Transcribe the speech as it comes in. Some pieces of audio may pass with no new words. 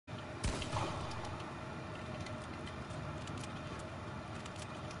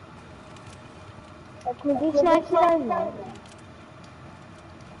Can we do snipers only?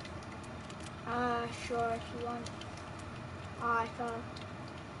 Sure, if you want. I thought.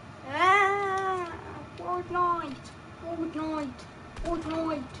 Ah, Fortnite, Fortnite,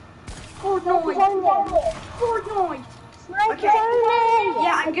 Fortnite, Fortnite, Fortnite. Snipers only!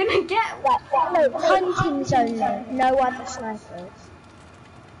 Yeah, I'm gonna get. Right, no, hunting's only. No other snipers.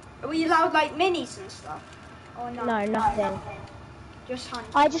 Are we allowed like minis and stuff? Or no? No, nothing. Just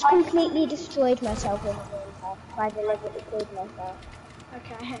hunting. I just completely destroyed myself with the I deliberately killed myself.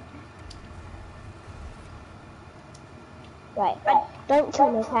 Okay. Right, don't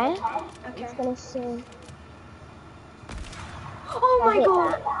kill me, okay? Okay. I'm just gonna see. Oh my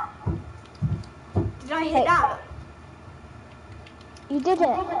god! Did I hit that? You did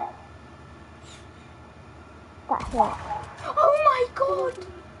it. That hit. Oh my god!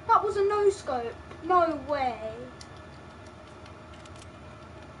 That was a no scope. No way.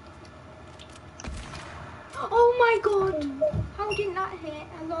 Oh my god! How didn't that hit?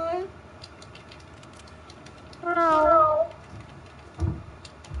 Hello? Ow.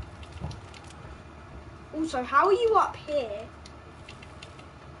 Also, how are you up here?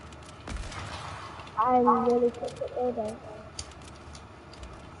 I'm really quick at building.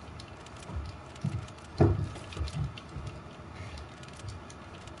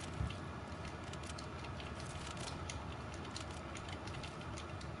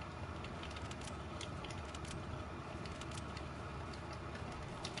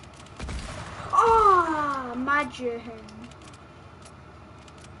 Ah, imagine.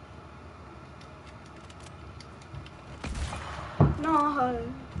 No,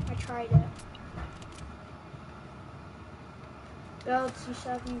 I tried it. Builds, you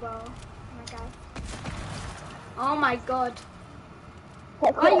serve me well. Oh my god. Oh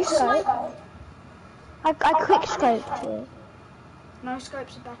my god. Are you sniping? I quick scoped you. No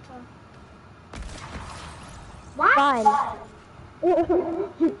scopes are better. What? Fine.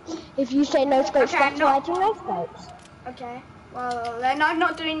 If you say no scopes, Okay, that's why I do no scopes. Okay. Well, then I'm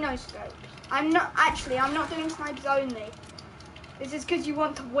not doing no scopes. I'm not doing snipers only. This is because you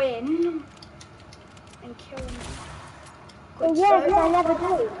want to win and kill me. Well, yeah, because I never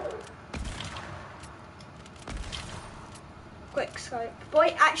do. Quick scope.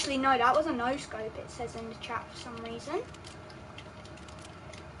 Boy, actually no, that was a no scope, it says in the chat for some reason.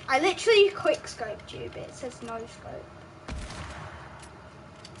 I literally quick scoped you, but it says no scope.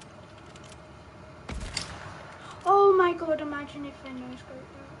 Oh my god, imagine if they no scope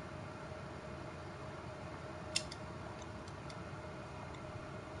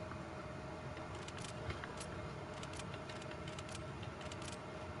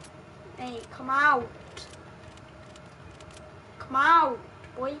that. Hey, come out. Come out,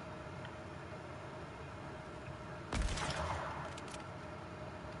 boy.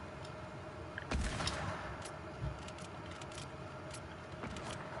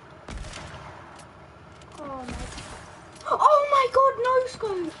 Oh my god, no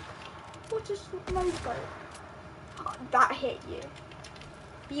scope! What is no scope? Oh, that hit you.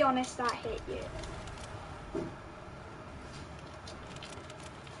 Be honest, that hit you.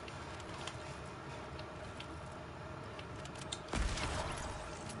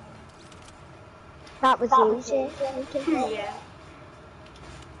 That was easy. Yeah.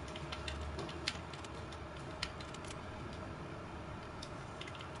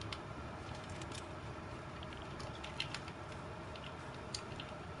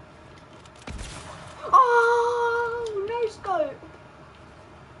 Oh, no scope.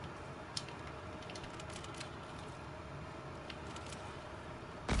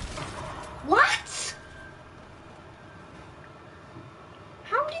 What?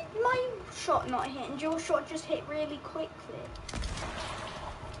 How did my shot not hit and your shot just hit really quickly?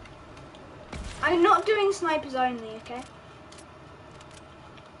 I'm not doing snipers only, okay?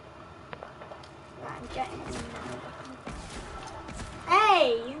 Right, I'm getting them now.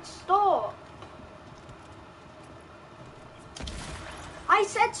 Hey, stop. I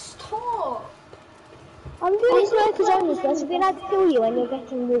said stop. I'm doing snipers only, so it's been like kill you when you're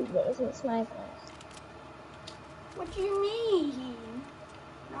getting loot that isn't snipers. What do you mean?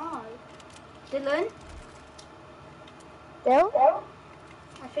 No. Dylan? Bill?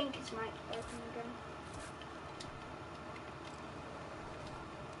 I think his mic open again.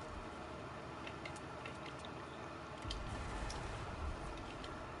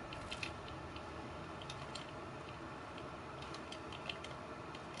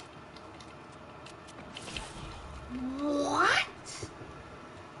 What?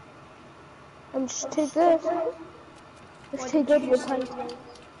 I'm just too good. It's too good with hunting.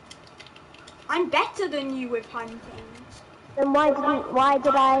 I'm better than you with hunting. Then why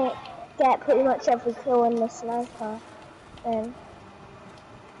did I get pretty much every kill in the sniper. Then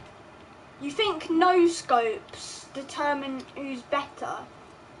You think no scopes determine who's better?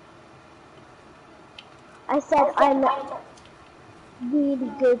 I said I'm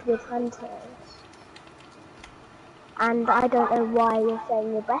really good with hunting. And I don't know why you're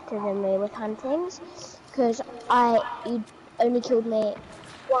saying you're better than me with huntings, because you only killed me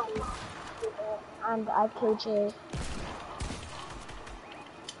once, and I've killed you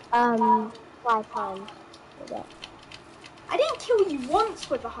 5 times with it. I didn't kill you once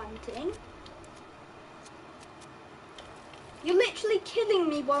with a hunting. You're literally killing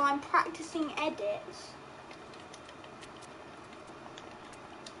me while I'm practicing edits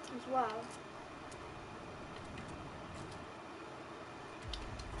as well.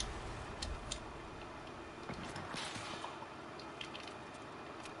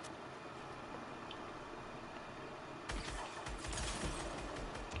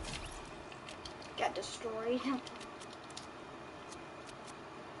 Get destroyed.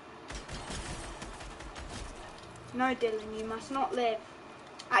 No, Dylan, you must not live.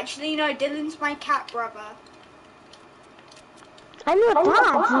 Actually, no, Dylan's my cat brother. I'm your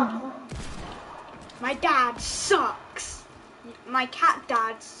dad. My dad sucks. My cat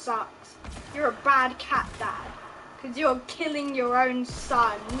dad sucks. You're a bad cat dad. Because you're killing your own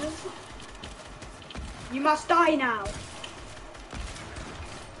sons. You must die now.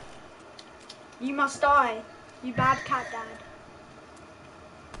 You must die. You bad cat dad.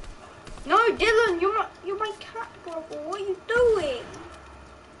 No, Dylan, you're my cat brother. What are you doing?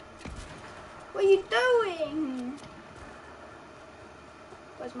 What are you doing?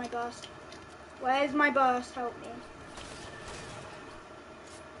 Where's my burst? Where's my burst? Help me.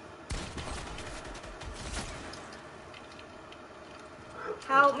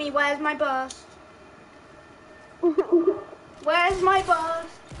 Help me, where's my burst? Where's my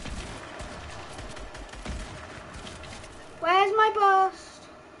burst? Where's my burst?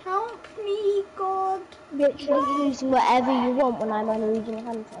 Help me, God. Literally using whatever you want when I'm only using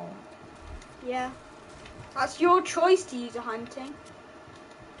hunting. Yeah. That's your choice to use a hunting.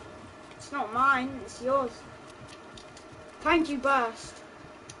 It's not mine, it's yours. Thank you, Burst.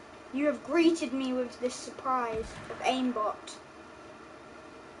 You have greeted me with this surprise of aimbot.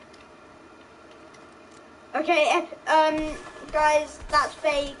 Okay, guys, that's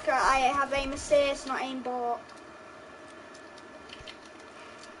fake. I have aim assist, not aimbot.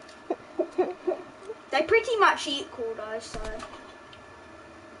 They're pretty much equal though, so.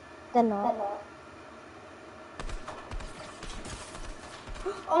 They're not.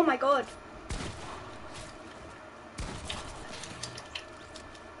 Oh my God.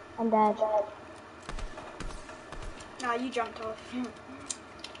 I'm dead. Nah, you jumped off.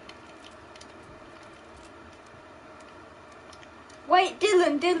 Wait,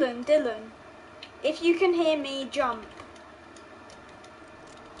 Dylan. If you can hear me, jump.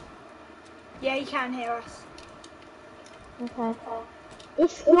 Yeah, you can hear us. Okay.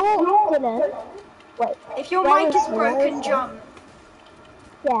 If you're Dylan, wait. If your mic is broken, jump.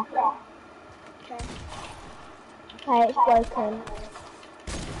 Yeah. Okay. Okay, it's broken.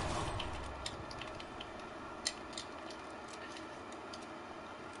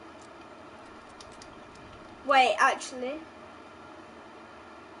 Wait, actually.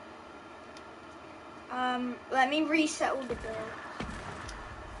 Let me reset all the builds.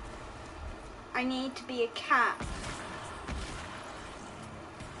 I need to be a cat.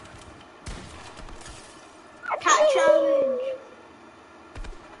 Cat challenge.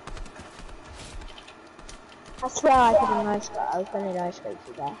 I swear I could have no-scoped. I was going to no-scope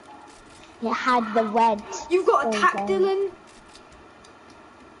you there. It had the red. You've got a tack, Dylan.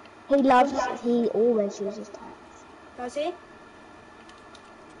 He always uses tacks. Does he?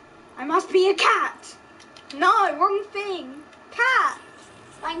 I must be a cat. No, wrong thing. Cat.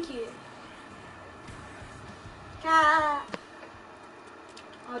 Thank you. Cat.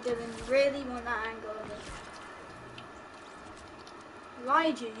 Oh, Dylan, you really want that angle of it.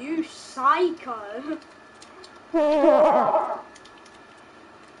 Elijah, you psycho.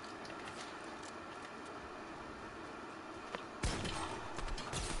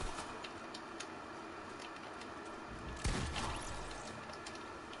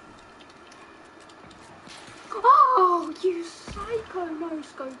 Oh, you psycho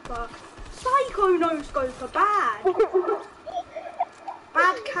no-scoper. Psycho no-scoper, bad.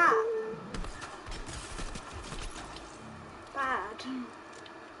 Bad cat. Bad.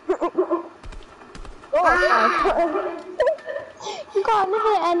 You can't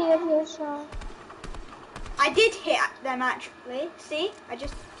hit any of your shots. I did hit them actually. See? I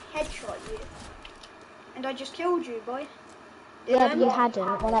just headshot you. And I just killed you, boy. Yeah, but Dylan? you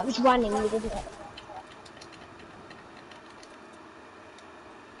hadn't. When I was running, you didn't.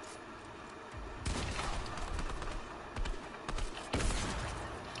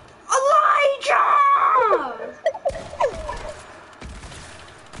 Elijah!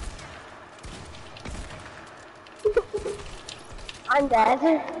 I'm dead.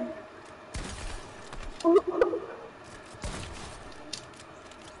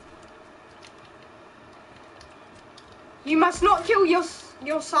 You must not kill your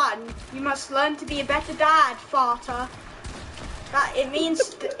son. You must learn to be a better dad, Vater. That it means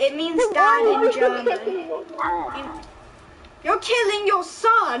dad in German. You're killing your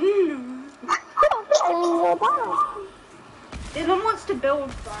son. Dylan wants to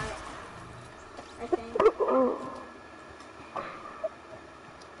build fight, I think.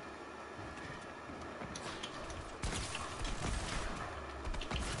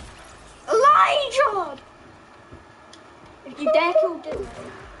 Elijah! If you dare kill Dylan,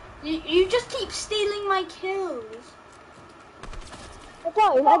 you just keep stealing my kills. I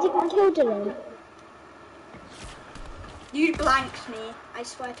don't. I didn't kill Dylan. You blanked me, I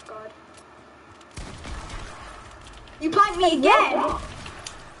swear to God. You blanked me again!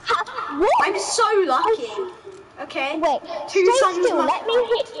 What? I'm so lucky. Okay. Wait, Two stay suns still. must- Let me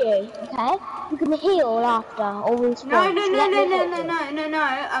hit you, okay? You can heal after or respawn. No.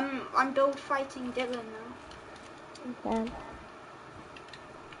 I'm build fighting Dylan now. Okay.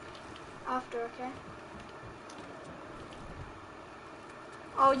 After, okay.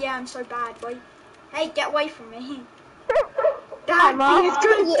 Oh yeah, I'm so bad, boy. Hey, get away from me. Dad, be a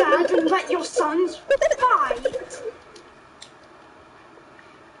good dad and let your sons fight.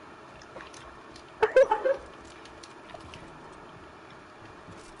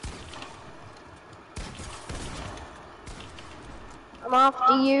 I'm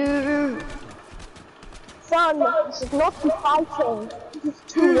after you. Son, this is not you fighting. This is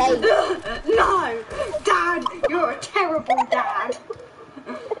too late. No! Dad, you're a terrible dad.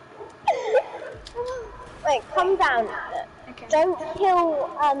 Wait, come down. Okay. Don't kill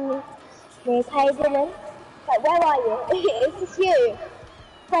me, okay, Dylan? Like, where are you? Is this you?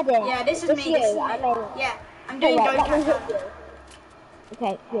 Freddy. Yeah, this is me. you. This is me. I mean, Yeah, I'm doing wait, go let me hit cat. you.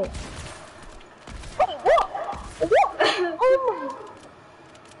 Okay, good. Wait, what? What? Oh my.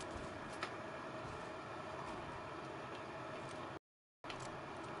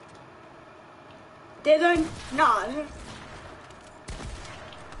 Dylan, no.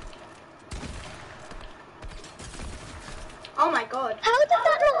 Oh my God. How did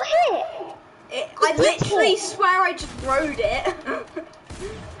that not hit? I literally swear I just rode it.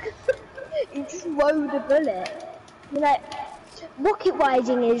 You just rode a bullet. You know, rocket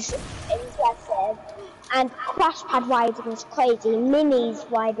riding is impressive, and crash pad riding is crazy. Minis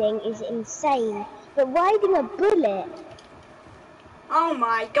riding is insane, but riding a bullet. Oh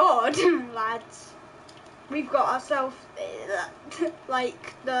my God, lads. We've got ourselves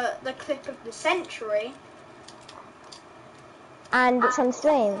like the clip of the century. And it's on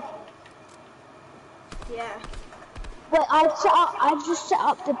stream. Yeah. Wait, I've just set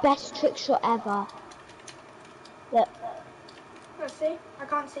up the best trick shot ever. Look, Let's see. I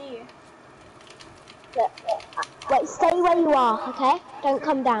can't see you. look. Wait, stay where you are, okay? Don't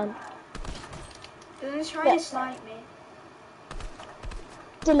come down. Dylan's trying to snipe me.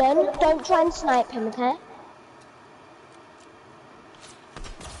 Dylan, don't try and snipe him, okay?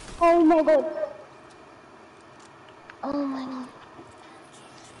 Oh my God. Oh my God.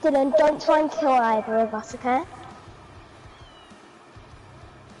 Dylan, don't try and kill either of us, okay?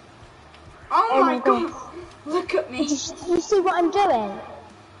 Oh my God. Look at me. Do you see what I'm doing?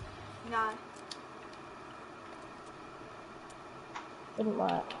 No. Didn't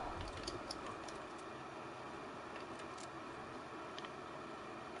work.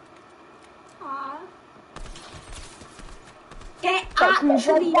 Aww. Get But can you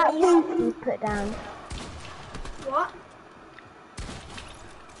actually break that roof you put down? What?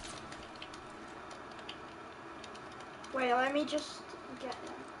 Wait, let me just get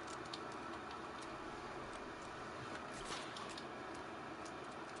them.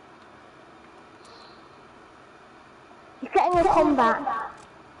 He's getting a combat.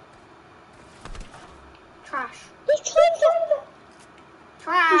 Trash. He's trying to...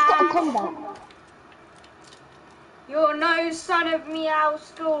 Trash. He's got a combat. You're no son of meow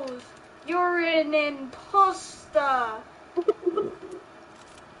schools. You're an imposter.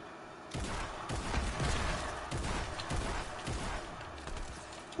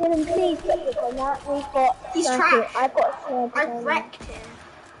 Dylan, please get the combat. We've got... He's sniper. trash. I've got a sniper. I gun. wrecked him.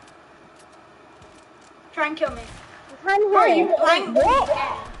 Try and kill me. You can Bro, hear you it. blanked me What?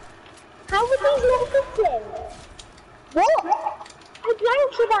 again. How were these not hitting? What? I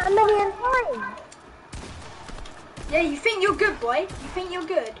blanked you that a million times. Yeah, you think you're good, boy. You think you're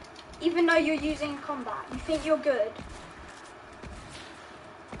good. Even though you're using combat, you think you're good.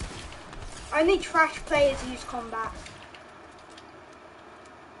 Only trash players use combat.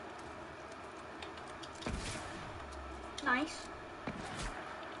 Nice.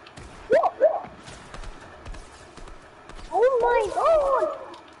 What? Oh my god!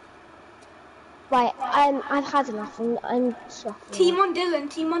 Right, I've had enough. I'm sweating. Team on Dylan.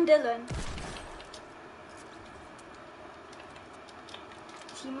 Team on Dylan.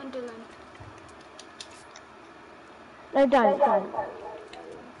 Team on Dylan. No, don't. Well,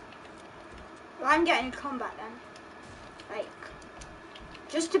 I'm getting combat then. Like,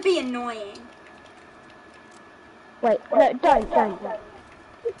 just to be annoying. Wait, no, don't.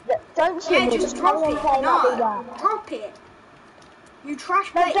 Don't shoot Yeah, me. just carry drop on it. playing like we No, were. drop it. You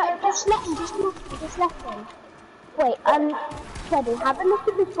trash No, play. don't. Just let him. Just let him. Wait, Teddy, have a look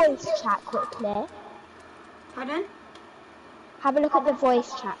at the voice chat quickly. Pardon? Have a look at the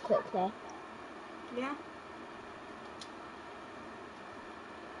voice chat quickly. Yeah.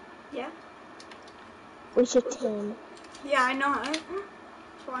 Yeah. We should team. Yeah, I know. That's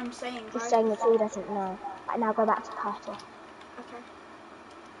what I'm saying, Just bro. saying if he doesn't know. Right, now go back to party. Okay.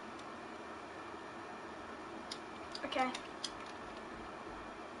 Okay.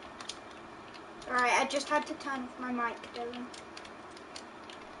 Alright, I just had to turn off my mic, Dylan.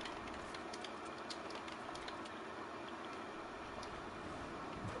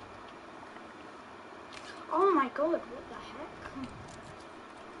 Oh my god, what the heck?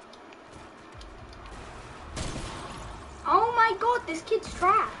 Oh my god, this kid's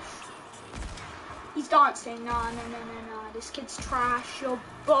trash. He's dancing. No. This kid's trash. You're a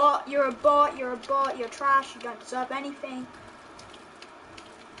bot. You're a bot. You're a bot. You're trash. You don't deserve anything.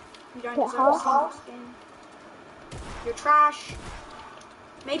 You don't deserve a single skin. You're trash.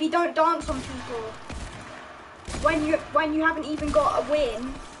 Maybe don't dance on people. When you haven't even got a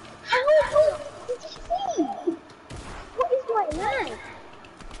win. How did you see? What is going on?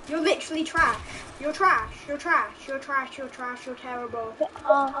 You're literally trash. You're trash. You're trash. You're trash. You're trash. You're terrible.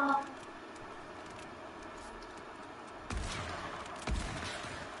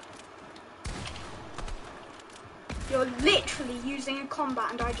 You're literally using a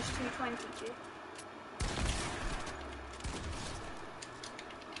combat and I just 220'd you.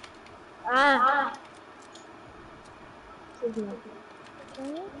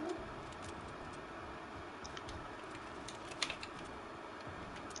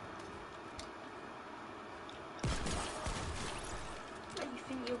 But you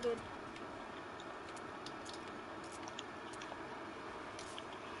think you're good.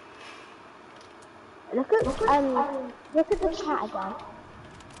 Look at the chat again.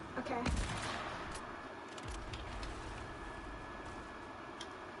 Okay.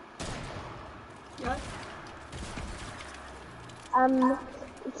 What?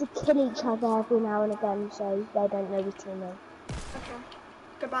 To kill each other every now and again, so they don't know we're teaming. Okay.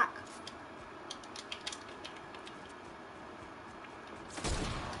 Go back.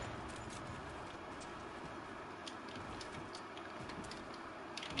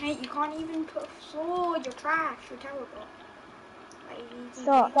 Mate, you can't even put a sword. You're trash. You're terrible.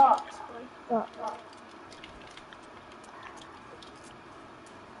 Stop.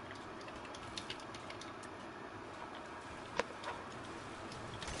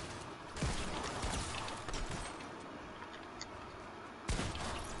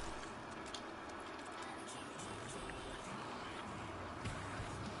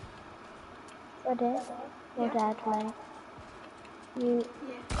 You're dead. You're dead, mate. You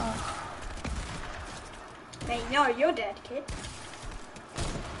are. Mate, no, you're dead, kid.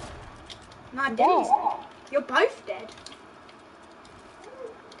 No, Dead. Dilly's dead. You're both dead.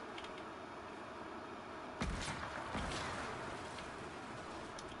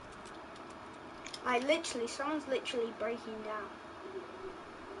 Someone's literally breaking down.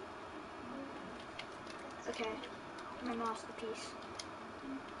 Okay, my masterpiece.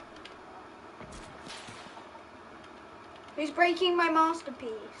 Who's breaking my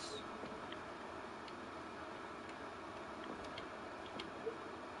masterpiece?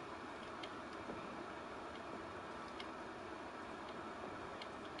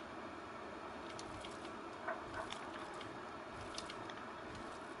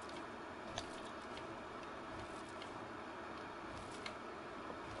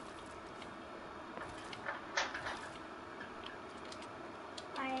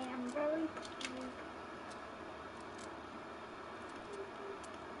 I am very proud.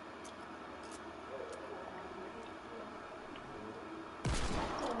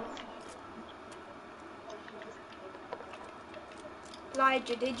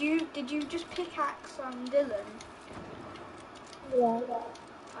 Elijah, did you just pickaxe Dylan? Yeah.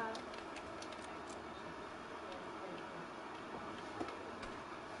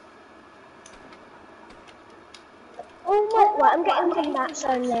 Oh my! Right, I'm getting combats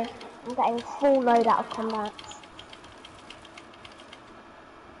only. I'm getting full load out of combats.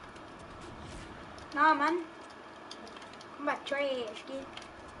 Nah, man. Combat trash, kid.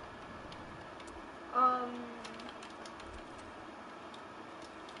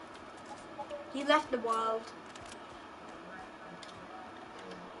 He left the world.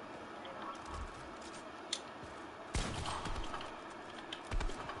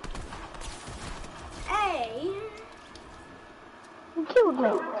 Hey. You killed me.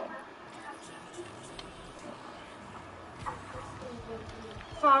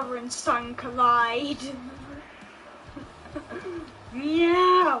 Father and son collide.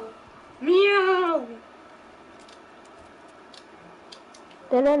 Meow. Meow.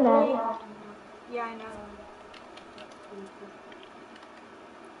 Still in there. Yeah, I know.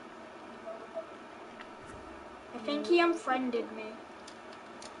 I think he unfriended me.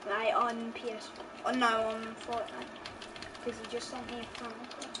 Like on PS. Oh no, on Fortnite. Because he just sent me a friend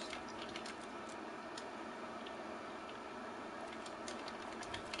request.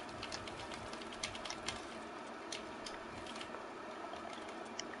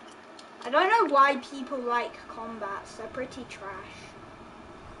 I don't know why people like combats. They're pretty trash.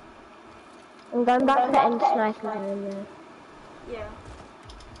 I'm going back to the end sniper in there. Yeah.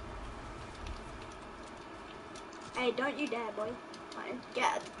 Hey, don't you dare, boy.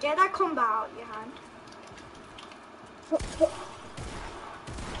 Get that combat out of your hand.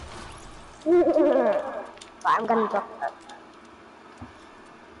 But I'm gonna drop that.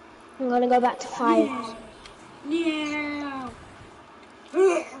 I'm gonna go back to 5. Yeah.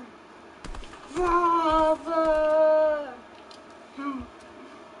 Father.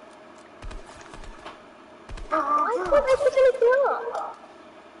 Why can't I pick anything up?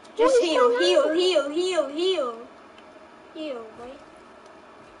 Just What is heal, going heal, on? heal, heal, heal. Heal, boy.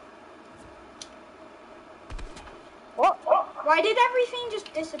 What? Why did everything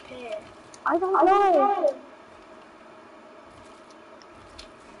just disappear? I don't know.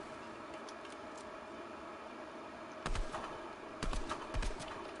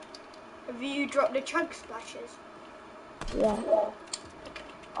 Have you dropped the chug splashes? Yeah.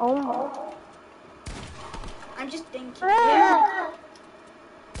 Oh my. I'm just thinking. Ah.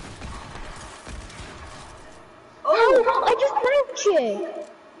 Oh, I just broke you.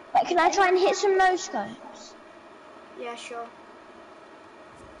 Wait, can I try and hit some no scopes? Yeah, sure.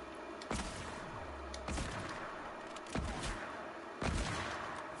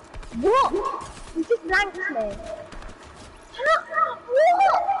 What? You just blanked me.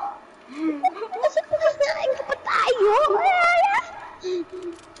 What?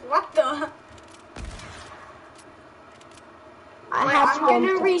 What the? I Wait, had I'm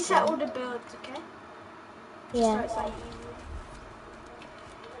gonna reset all the builds, okay? Just so Yeah. it's like easier.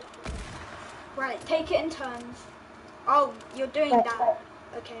 Right, take it in turns. Oh, you're doing Wait. that.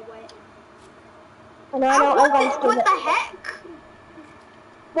 Okay, wait. I know I'm going to do What it. the heck?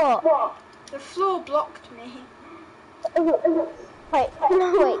 What? The floor blocked me. Wait, no,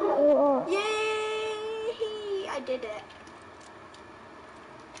 wait. Yay! I did it.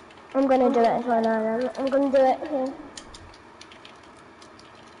 I'm gonna do it right now. I'm gonna do it here.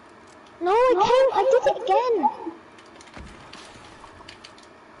 No, I can't. I did it again.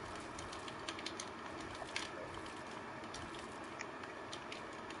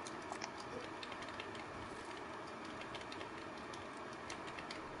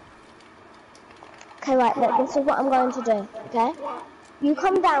 Okay, right, look, this is what I'm going to do, okay? You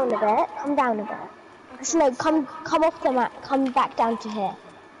come down a bit, Actually, no, come off the map, come back down to here,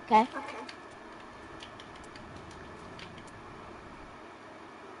 okay? Okay.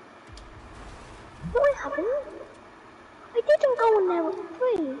 No, I haven't. I didn't go in there with 3.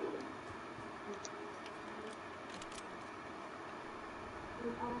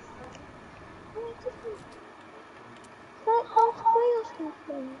 No, I didn't. It's like halfway or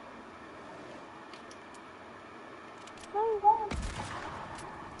something. No.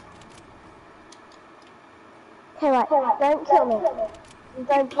 Okay, right, don't kill me. And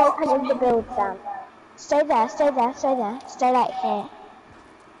don't take any of the builds down. Stay there, stay right here.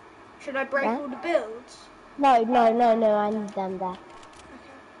 Should I break all the builds? No, I need them there. Okay.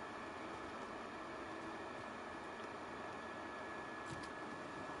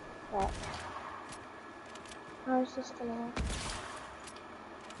 Right. How is this gonna work?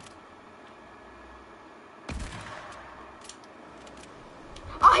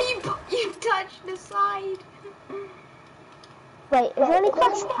 Oh, you touched the side. Wait, is there any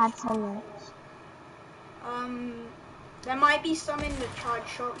crash pads on this? There might be some in the charged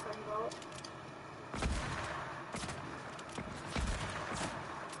shotgun vault.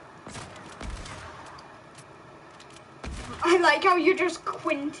 I like how you're just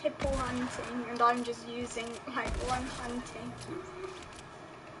quintuple hunting and I'm just using like one hunting.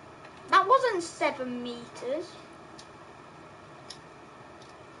 That wasn't 7 meters.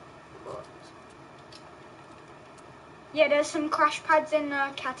 What? Yeah, there's some crash pads in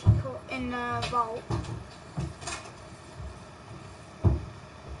the in the vault.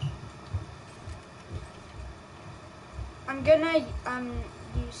 I'm gonna use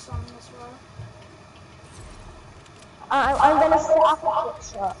some as well. I'm gonna set up a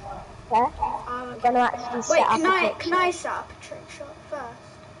trick shot. Okay? Okay. I'm gonna actually set up a trick shot. Can I set up a trick shot first?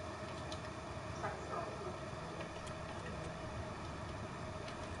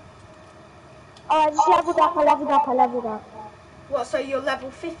 Oh, I just leveled up. What, so you're level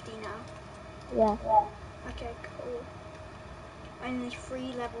 50 now? Yeah. Okay, cool. Only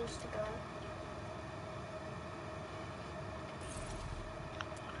 3 levels to go.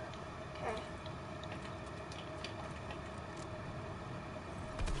 Okay.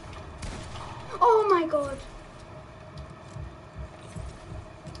 Oh my god!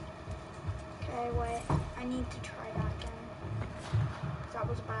 Okay, wait. I need to try that again. That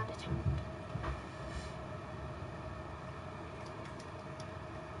was a bad attempt.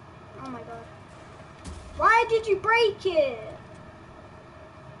 Oh my god. Why did you break it?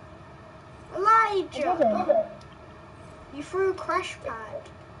 Elijah! You threw a crash pad.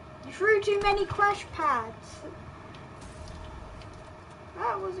 You threw too many crash pads.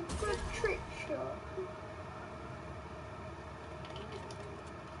 That was a good trick shot.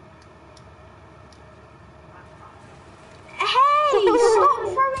 Hey! Stop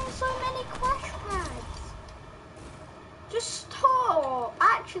throwing so many crash pads. Just stop.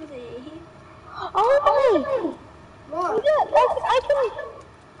 Actually. Oh! What? Look,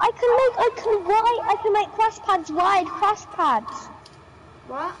 I can make crash pads wide. Crash pads.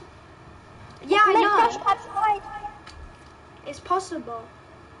 What? Yeah, I Make know. crash pads wide. It's possible.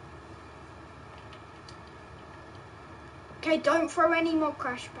 Okay, don't throw any more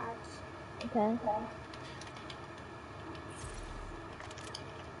crash pads. Okay.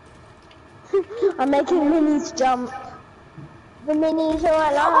 I'm making minis jump. The minis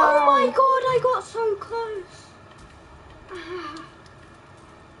are alive. Oh my god, I got so close.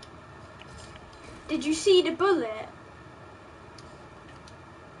 Did you see the bullet?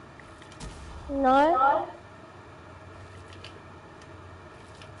 No.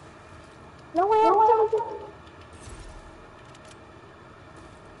 No way.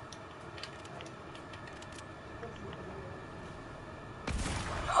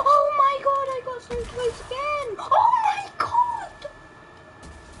 Oh my god, I got so close again. Oh my god.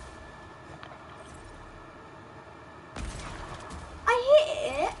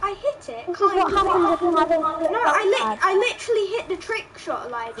 I hit it. This is what happens if you have a No, I literally hit the trick shot,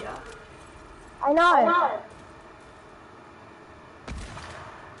 Elijah. I know.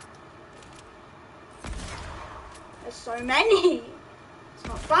 There's so many. It's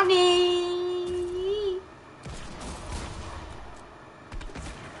not funny.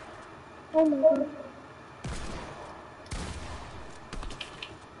 Oh my god.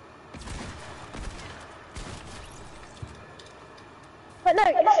 But no,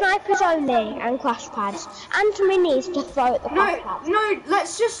 snipers only and crash pads and minis to throw at the crash pads. No,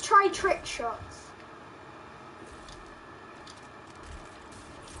 let's just try trick shots.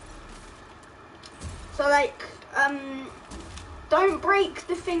 So like, don't break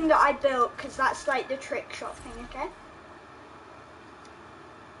the thing that I built because that's like the trick shot thing, okay?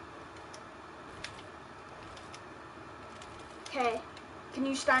 Okay, can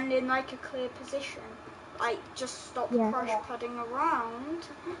you stand in like a clear position? Like, just stop crash padding around.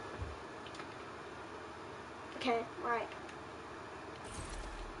 Okay, right.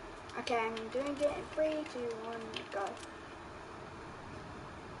 Okay, I'm doing it in 3, 2, 1, go.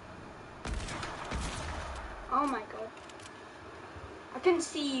 Oh my god. I couldn't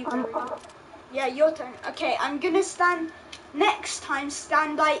see you very well. Yeah, your turn. Okay, I'm gonna stand, next time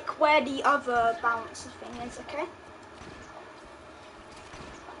stand like where the other bouncer thing is, okay?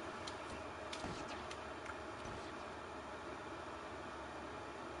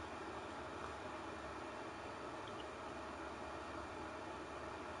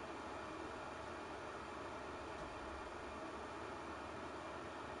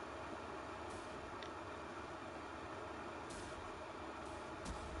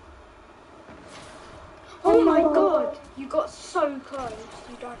 Oh my god, you got so close.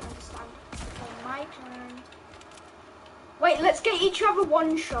 You don't understand. Okay, my turn. Wait, let's get each other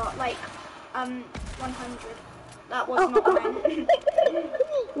one shot, like, 100. That was not mine.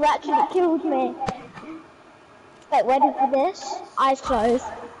 You actually killed me. Wait, ready for this? Eyes closed.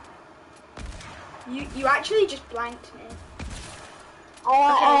 You actually just blanked me.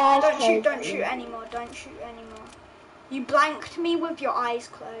 Okay, Don't shoot anymore, don't shoot anymore. You blanked me with your eyes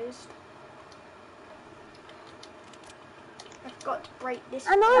closed. I've got to break this.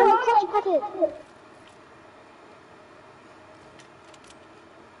 I know, you crash padded.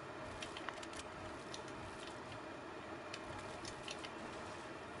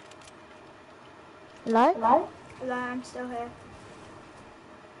 Hello? Hello, I'm still here.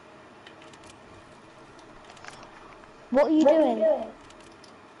 What are you doing?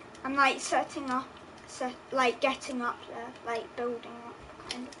 I'm like setting up, like getting up there, like building up,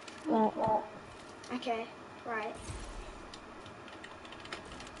 kind of. Right. Okay, right.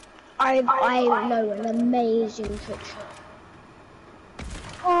 I know an amazing trick shot.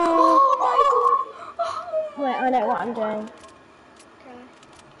 Oh my god! Wait, I know what I'm doing. Okay.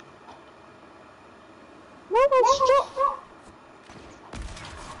 No, stop!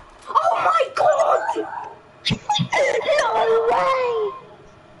 Oh my god! No way!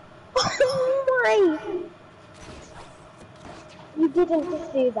 Oh my! You didn't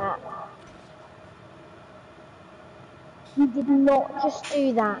just do that. You did not just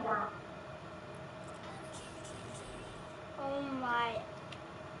do that. Oh my...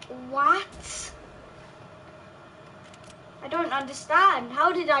 What? I don't understand.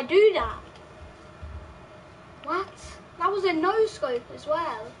 How did I do that? What? That was a no-scope as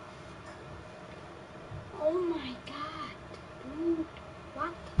well. Oh my god. Dude,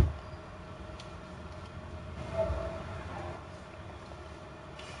 what?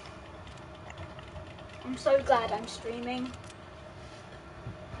 I'm so glad I'm streaming.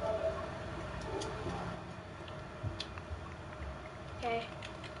 Okay.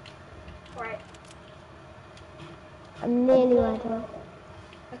 Right. I'm nearly ready.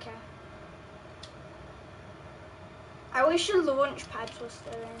 Okay. I wish the launch pads were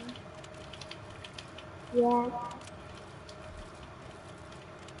still in. Yeah.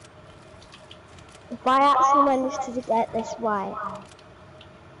 If I actually manage to get this right.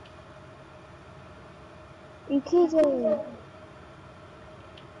 You kidding?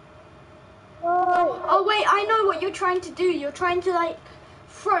 Oh wait, I know what you're trying to do. You're trying to like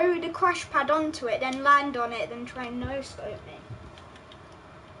throw the crash pad onto it, then land on it, then try and no-scope me.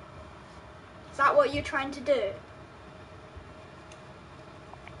 Is that what you're trying to do?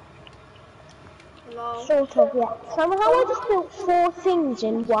 Lol. Sort of, yeah. Somehow I just built 4 things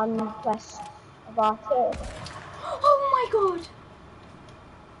in one quest of R2. Oh my god!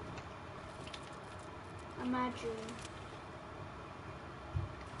 Imagine.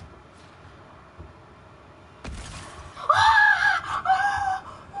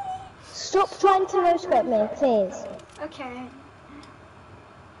 Stop trying to no-scope me, please. Okay.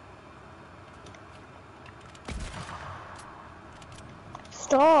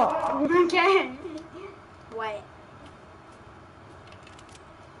 Stop. Okay. Wait.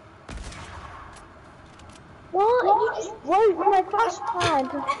 What? You just broke my crash pad.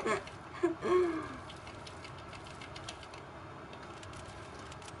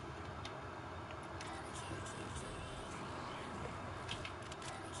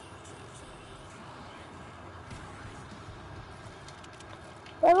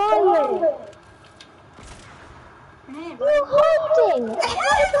 Where are you? You're hiding!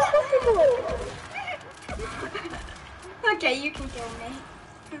 How is that possible? Okay, you can kill me.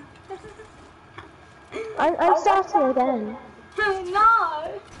 I'm starting again.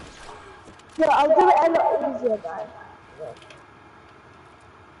 No! No, I'll do it a lot easier though.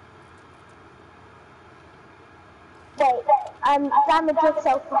 Wait, damage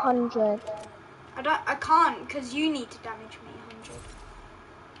yourself 100. I can't, because you need to damage me 100.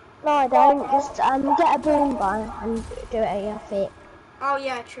 No, I don't. Just get a boom bar and do it at your feet. Oh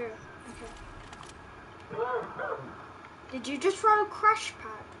yeah, true. Okay. Did you just throw a crash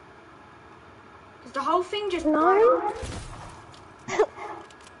pad? Because the whole thing just No.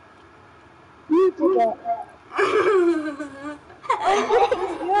 You did it.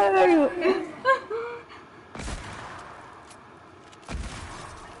 No.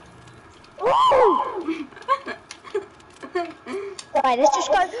 Right, let's just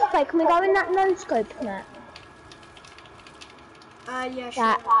go. Wait, can we go in that no scope map? Yeah, sure.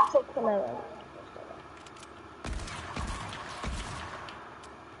 That took the moment.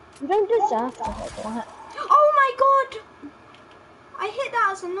 You don't deserve to hit that. Oh my god! I hit that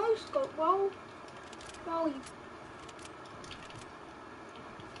as a no scope. Well, you.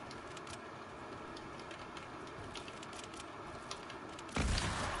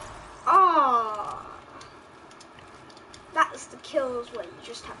 skulls where you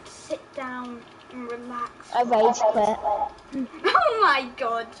just have to sit down and relax. I rage quit. Oh my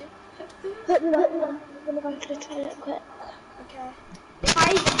god. Put me back on. I'm gonna go to the toilet quick. Okay. If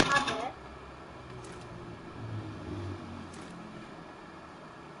I even have it.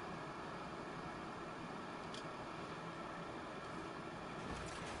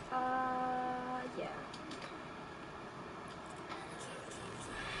 Yeah.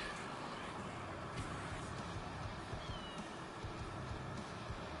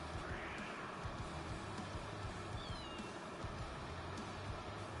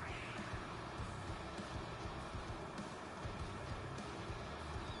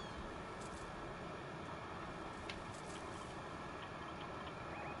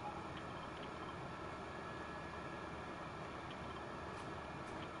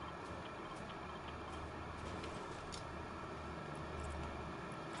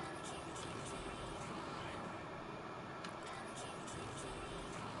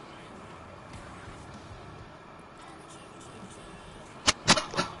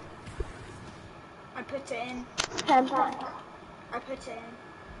 I put it in. Turn back. I put it in.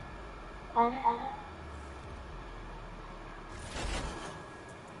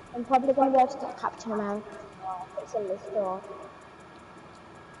 I'm probably going to be able to get Captain America. It's in the store.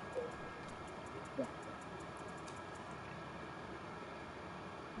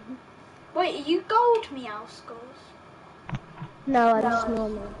 Wait, are you gold meow skulls? No, I'm just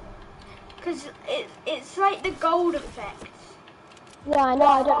normal. Because it's like the gold effect. Yeah, I know,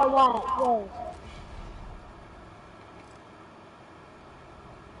 I don't know why it's weird.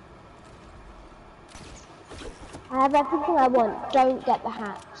 I have everything I want, don't get the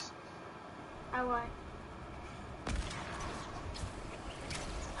hats. I won't.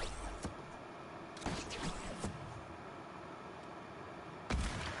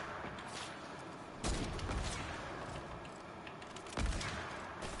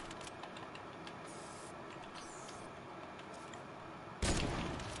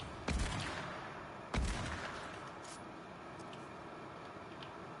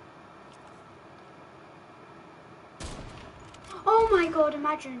 Oh my god,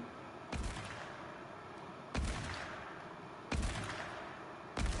 imagine.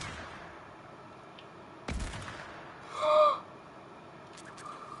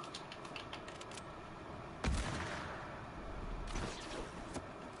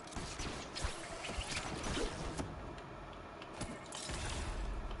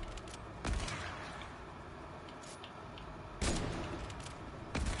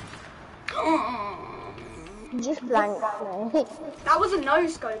 You just blanked me. That was a no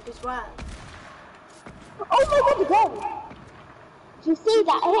scope as well. Oh my god, again! Do you see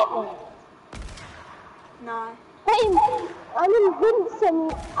that hit me? No. I'm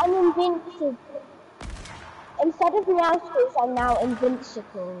invincible. Instead of meowscles, I'm now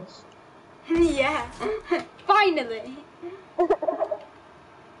invincicles. Yeah. Finally.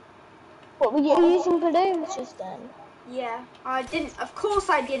 What, were you using balloons just then? Yeah. I didn't. Of course,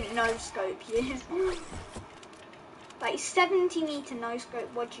 I didn't no scope you. Like 70-meter no scope.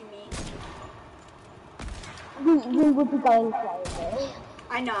 What do you mean? We would be going crazy.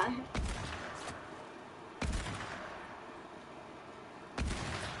 I know.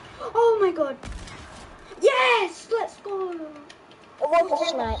 Oh my god. Yes, let's go. It was a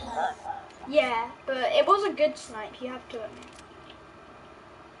sniper. Yeah, but it was a good snipe. You have to admit.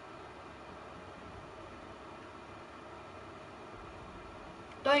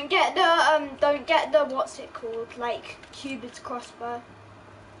 Don't get the what's it called, like Cupid's crossbow.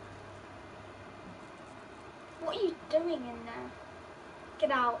 What are you doing in there?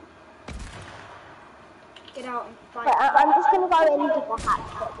 Get out. Get out and fight. But I'm just gonna go into the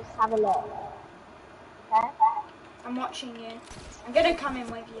hatch, but just have a look. Okay? I'm watching you. I'm gonna come in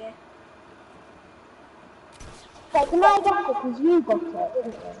with you. So can I get it? Because you got it,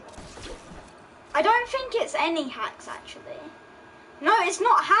 didn't you? I don't think it's any hacks actually. No, it's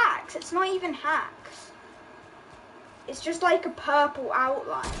not hacks. It's not even hacks. It's just like a purple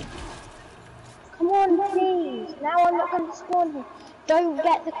outline. Come on, please. Now I'm not going to spawn here. Don't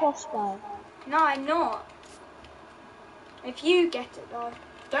get the crossbow. No, I'm not. If you get it though.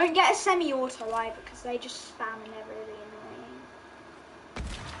 Don't get a semi-auto either because they just spam and they're really annoying.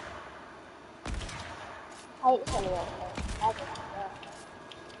 I hate semi-auto.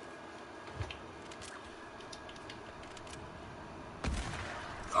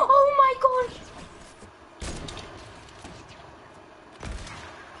 Oh my god!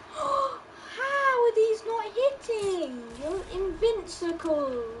 How are these not hitting? You're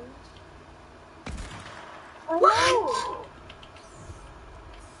invincible. What?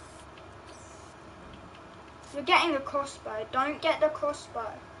 for getting a crossbow. Don't get the crossbow.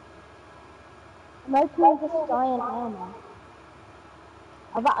 I'm opening this giant armor.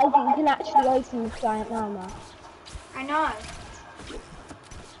 I bet you can actually open this giant armor. I know.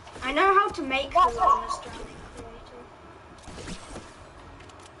 I know how to make the armor strength creative.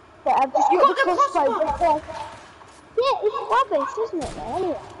 But I've just You got got the the crossbow. crossbow! Yeah, it's rubbish, isn't it? Though,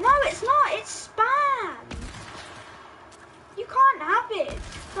 anyway. No, it's not. It's spam. You can't have it.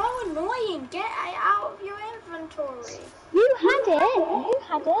 It's so annoying. Get it out of your inventory. You had it. You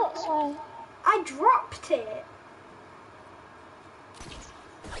had it. So. I dropped it.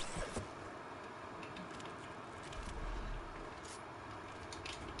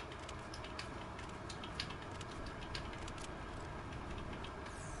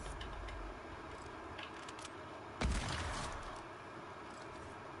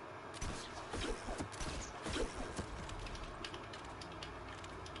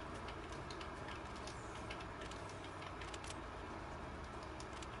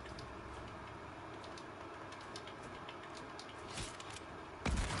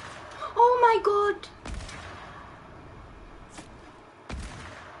 Oh my god.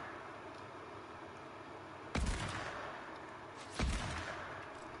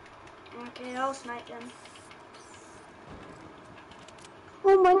 Okay, I'll snipe them.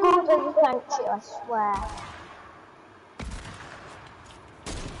 Oh my god, I just thanked you, I swear.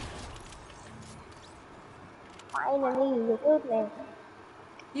 Finally, you killed me.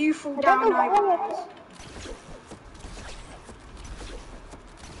 You fall I don't down know why over.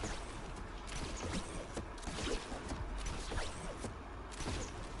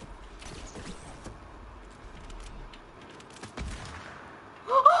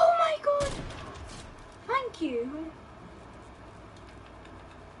 Oh my god! Thank you.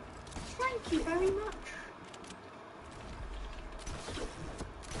 Thank you very much.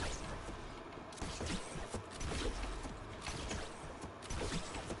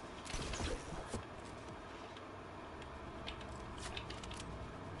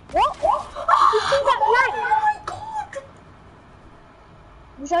 What? You see that line? Oh my god!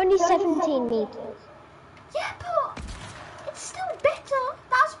 It was only 17 meters. Yeah, but it's still better.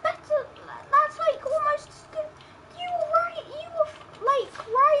 That's better. That's like almost as good. You were like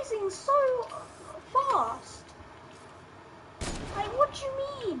rising so fast. Like, what do you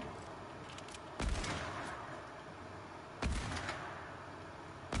mean?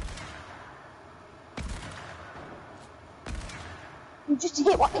 You just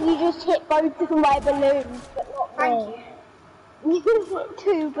hit both of my balloons, but not Thank me. you. You hit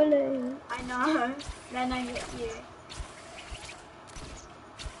 2 balloons. I know. Then I hit you.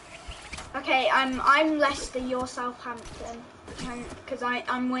 Okay, I'm Leicester, you're Southampton, because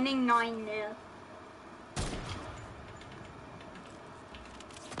I'm winning 9-0.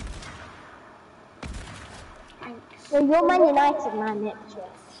 Thanks. No, you're Man United and I'm Ipswich.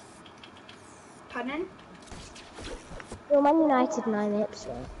 Pardon? You're Man United and I'm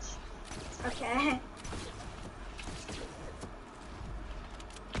Ipswich. Okay.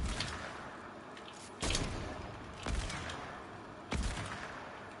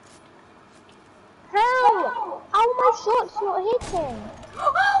 How? Oh, my shot's not hitting.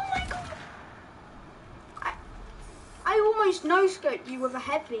 Oh my god! I almost no-scoped you with a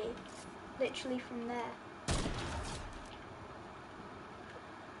heavy, literally from there.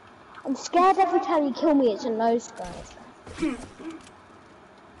 I'm scared every time you kill me it's a no-scope.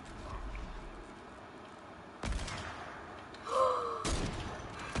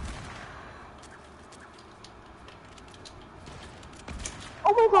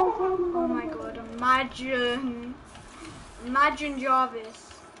 Oh my god. Oh my god, imagine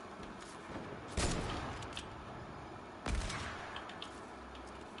Jarvis.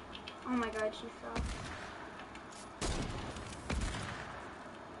 Oh my god, you fell.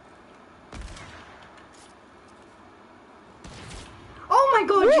 Oh my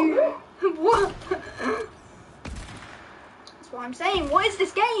god, you, what? That's what I'm saying, what is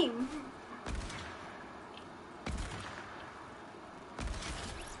this game?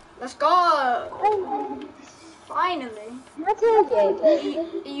 Let's go! Finally. I told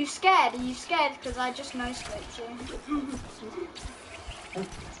you. Are you scared? Are you scared? Because I just no-scoped you.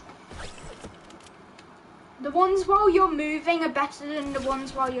 The ones while you're moving are better than the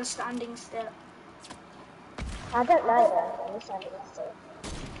ones while you're standing still. I don't know that. I'm standing still.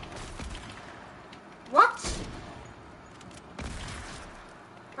 What?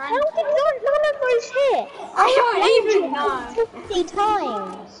 How did none of those hit? I don't even know. 50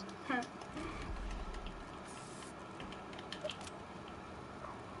 times.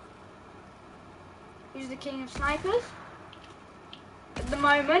 Who's the king of snipers? At the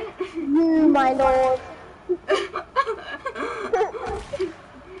moment. You, my lord.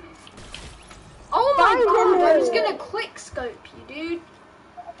 Oh my god, I was Finally. gonna quick scope you, dude.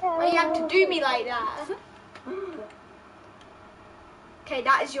 Why you have to do me like that? Okay,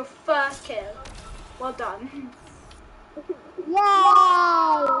 that is your first kill. Well done. Yay!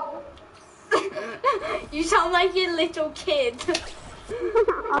 You sound like a little kid.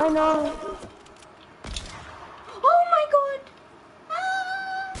 I know. Oh my god!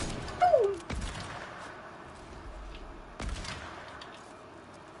 Ah! Boom!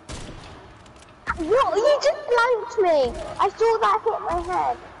 What? You just blanked me. I saw that hit my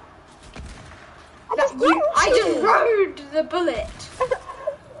head. I just blanked I just you. rode the bullet.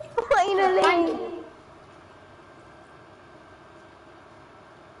 Finally. Thank you.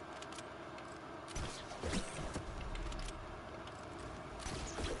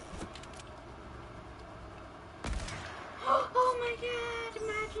 Oh my god,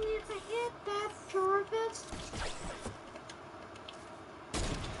 imagine if I hit that Jarvis.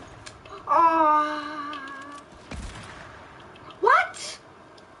 Ah. What?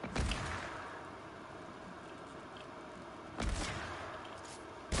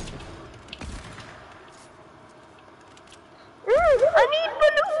 I need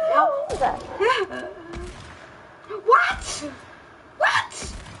balloons. What? What? What?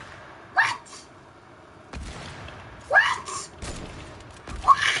 What?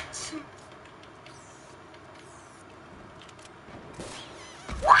 What? What?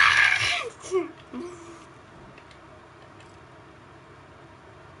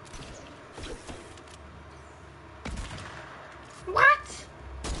 What?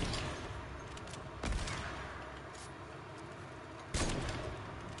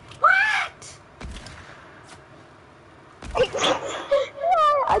 What?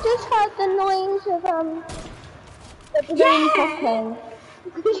 I just heard the noise of the balloon Yeah! popping.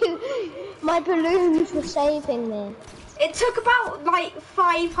 My balloons were saving me. It took about like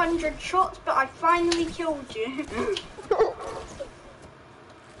 500 shots, but I finally killed you.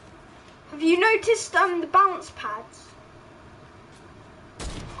 Have you noticed the bounce pads?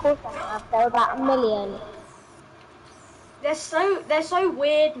 Of course I have. There were about 1 million. They're so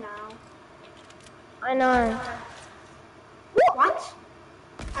weird now. I know. What?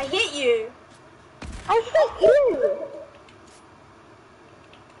 I hit you. I hit you.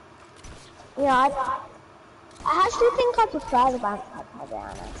 Yeah, I actually think I prefer the bounce pad, to be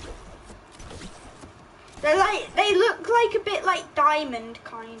honest. They look like a bit like diamond,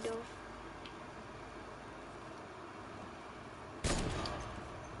 kind of.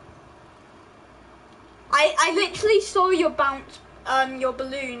 I literally saw your your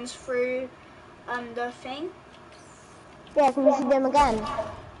balloons through the thing. Yeah, can you see them again?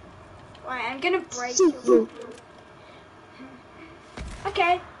 Right, I'm gonna break See your... you.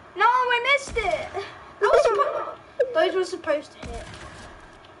 Okay. No, I missed it. Those were supposed to hit.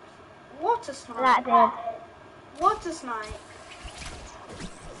 What a snipe. That did. What a snipe.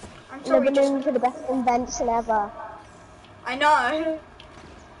 I'm The sorry, balloons are the best invention ever. I know.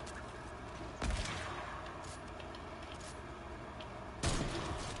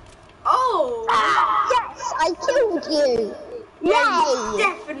 Oh! Yes, I killed you. Yeah, Yay! you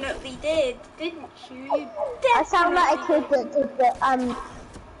definitely did, didn't you? You I sound like a kid that did the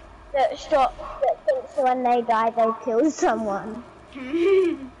that thinks when they die they kill someone.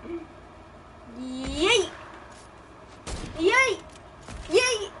 Yay! Yay!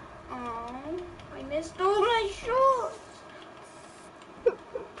 Yay! Oh, I missed all my shots.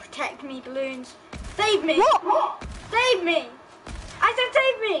 Protect me, balloons. Save me! What? Save me! I said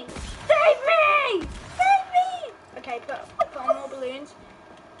save me! Save me! Save me! Okay, put on more balloons.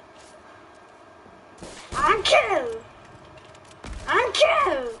 And kill! And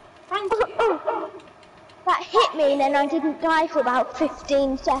kill! Thank you. That hit me and then I didn't die for about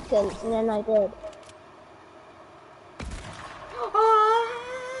 15 seconds and then I did.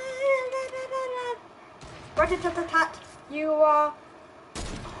 Rat-a-tat-tat-tat, you are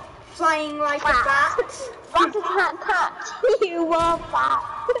flying like a bat. Rat-a-tat-tat, you are fat.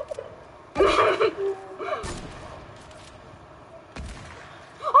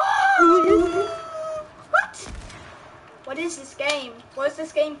 What? What is this game? What has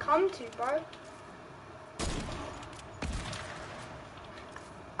this game come to, bro?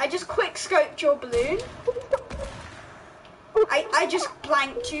 I just quick scoped your balloon. I just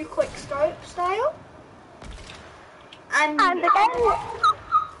blanked you quick scope style. And again.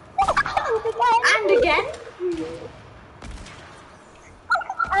 And again.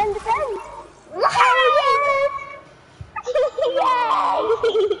 And again. Yay!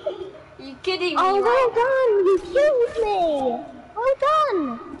 You kidding me? Oh, well done! You killed me! Well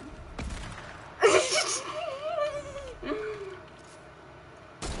done!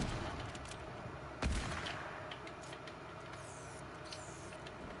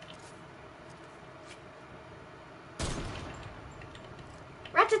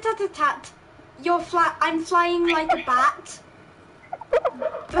 Rat-a-tat-a-tat. I'm flying like a bat.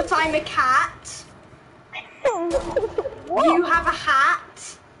 But I'm a cat. You have a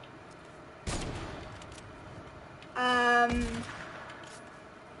hat.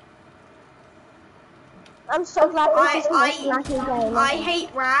 I'm so glad this is not like a game. I hate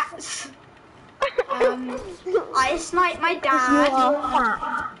rats. I snipe my dad. You are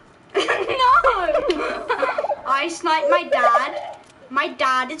fat. No! I snipe my dad. My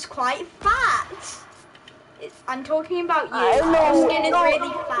dad is quite fat. I'm talking about you. Your skin is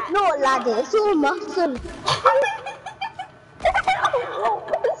really fat. No, laddie, it's all muscle.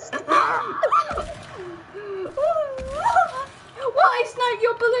 Why snipe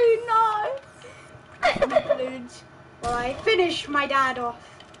your balloon? No! Balloons. Well, I finished my dad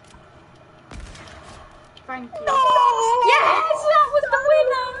off. Thank you. No! Yes, that was the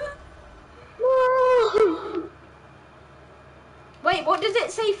winner. No. Wait, what does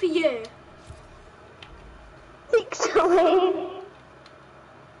it say for you? Victory.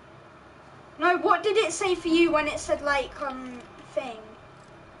 No, what did it say for you when it said like thing?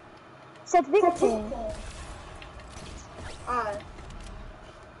 Said victory. Oh.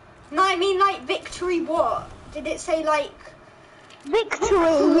 No, I mean like victory what? Did it say like Victory,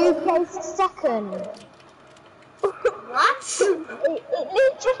 you placed second. what? It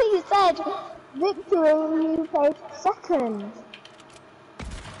literally said victory, you placed second.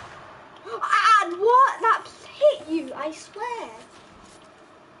 And what? That hit you, I swear.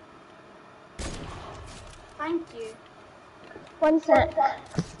 Thank you. 1 sec.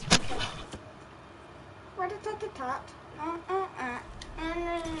 Rat-a-tat-tat.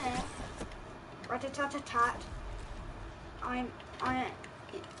 Rat-a-tat-tat. I'm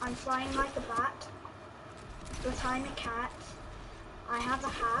flying like a bat, but I'm a cat. I have a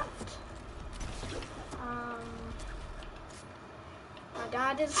hat. My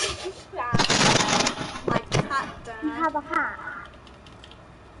dad is fat. My cat dad. You have a hat.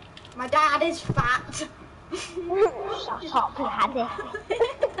 My dad is fat. Shut up, laddie.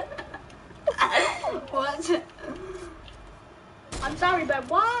 What? I'm sorry, but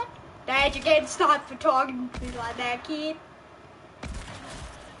what? Dad, you can't stop for talking to me like that, kid.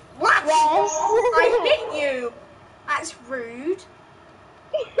 What? Yes. I hit you. That's rude.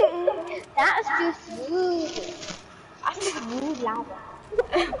 That's just rude. That's just rude, lad.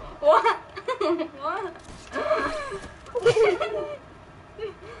 What? What?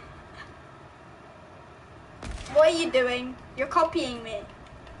 What are you doing? You're copying me.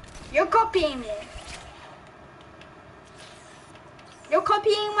 You're copying me. You're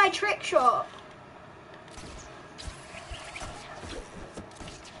copying my trick shot.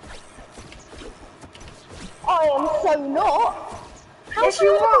 I am so not. Yes, you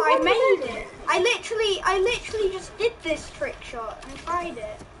are. I made it. I literally just did this trick shot and tried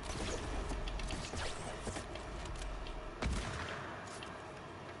it.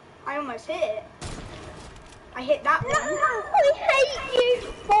 I almost hit it. I hit that one. I hate you,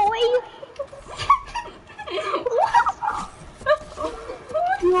 boy.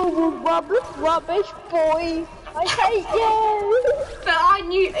 You're a rubbish boy. I hate you. But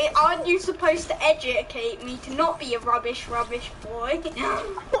aren't you supposed to educate me to not be a rubbish boy?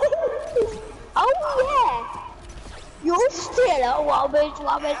 Oh yeah. You're still a rubbish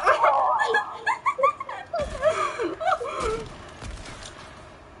boy.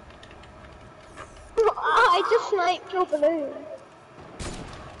 I just sniped your balloon.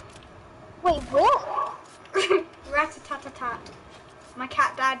 Wait, what? Rat-a-tat-a-tat. My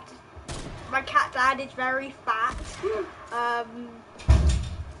cat dad is very fat. Yeah,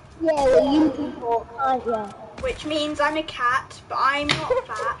 well, you people can't, yeah. Which means I'm a cat, but I'm not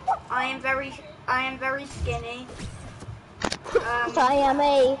fat. I am very skinny. But I am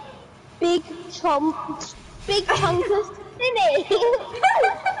a big chunk of skinny.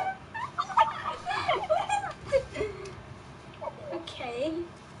 Okay.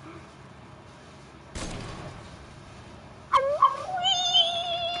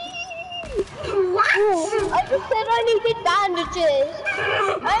 What? I just said I needed bandages.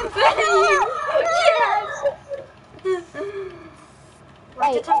 I'm Yes.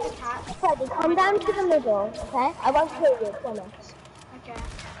 Wait, Freddy, come down to the middle, okay? I won't kill you, promise. Okay.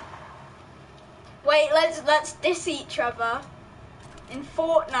 Wait, let's diss each other in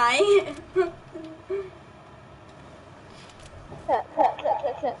Fortnite. Look.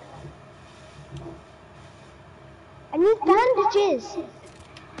 I need bandages.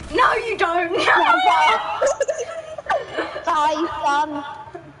 No, you don't. Die, son.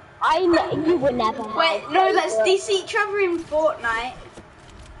 I know you would never. Wait, no, let's diss each other in Fortnite.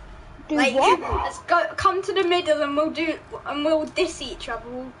 Do like, what? let's go. Come to the middle, and we'll diss each other.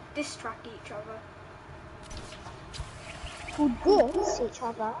 We'll diss track each other. We'll diss each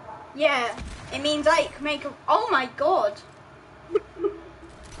other. Yeah, it means like make a. Oh my god.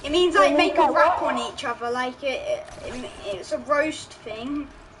 It means like make a rap on each other. Like it's a roast thing.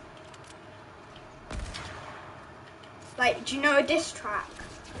 Like, do you know a diss track?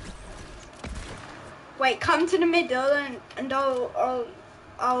 Wait, come to the middle and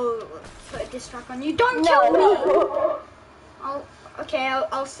I'll put a diss track on you. Don't kill me.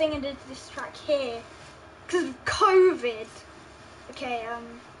 I'll sing a diss track here because of COVID. Okay.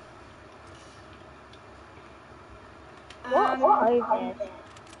 What COVID?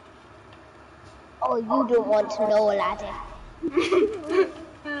 Oh, you don't want to know, laddie.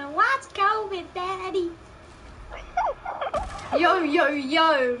 What's COVID, Daddy?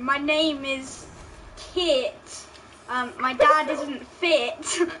 Yo, my name is Kit. My dad isn't fit.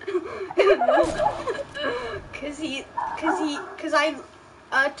 Cause I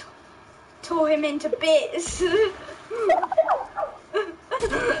tore him into bits.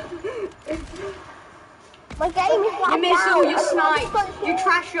 My game is You miss all your snipes. You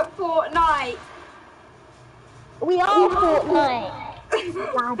trash at Fortnite. We are Fortnite.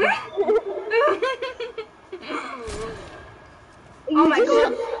 Laddie. Oh my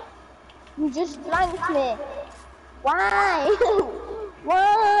god. You just blanked me. Why?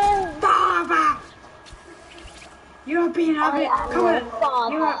 Why? Father! You have been having. Come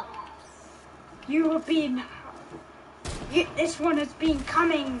on. You have been. This one has been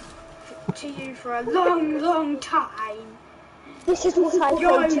coming to you for a long time. This is what I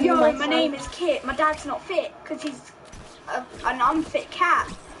say to you, my name is Kit. My dad's not fit because he's an unfit cat.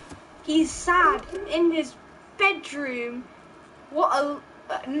 He's sad in his bedroom. What a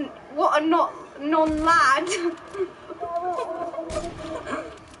non-lad.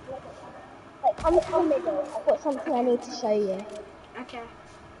 Like, come to the middle. I've got something I need to show you. Okay.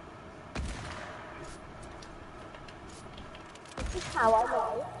 This is how I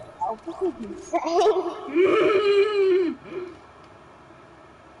know. Oh, what did you say?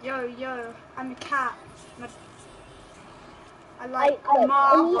 Yo, I'm a cat. I like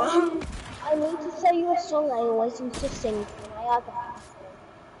Marvel. I need to show you a song I always used to sing to my other person.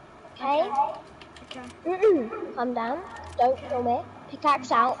 Okay? Okay. Calm down. Don't kill me.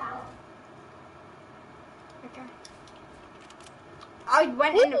 Pickaxe out. Okay. I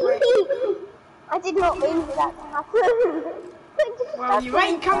went in a break. I did not mean for that to happen. Well, you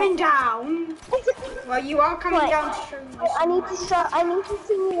ain't coming down. Well, you are coming down to show me. I need to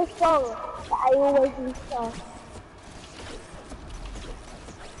sing you a song that I always used to.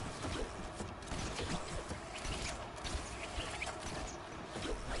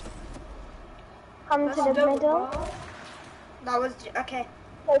 Come to the middle. That was okay.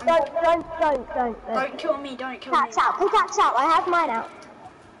 No, don't. Don't kill me. Pickaxe out. I have mine out.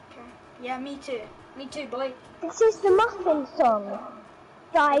 Okay. Yeah, me too. Me too, boy. This is the muffin song.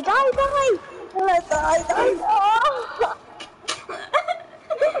 Die.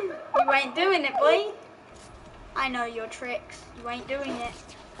 You ain't doing it, boy. I know your tricks. You ain't doing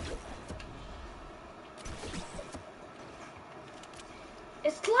it.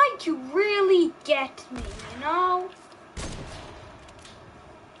 It's like you really get me, you know?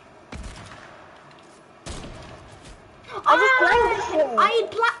 I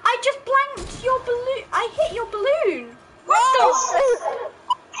just blanked your balloon. I hit your balloon.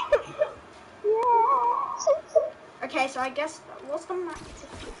 Okay, so I guess what's the matter?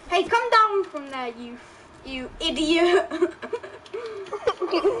 Hey, come down from there, you idiot.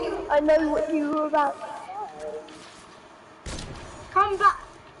 I know what you were about. Come back.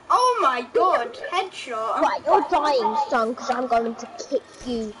 Oh my god, headshot. Right, you're dying, son, because I'm going to kick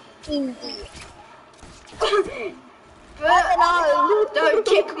you in the... But don't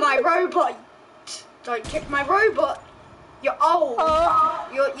kick my robot. Don't kick my robot. You're old.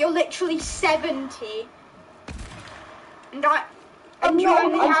 You're literally 70. And you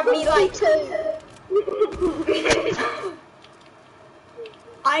only have me like 2.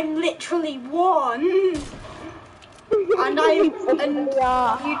 I'm literally 1.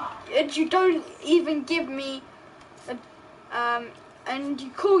 And you don't even give me and you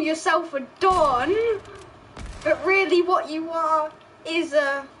call yourself a Don, but really what you are is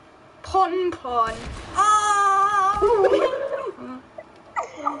a pon-pon. Oh!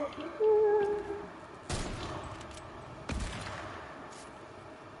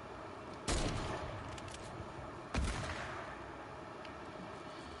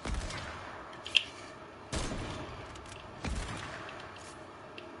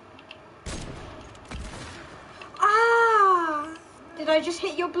 Did I just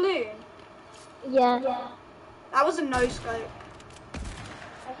hit your balloon? Yeah. That was a no scope.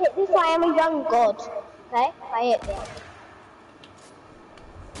 I hit this, I am a young god. Okay? I hit this.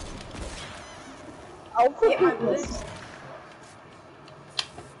 Oh, for Hit my balloon. goodness.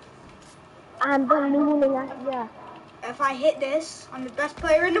 I'm ballooning at you. If I hit this, I'm the best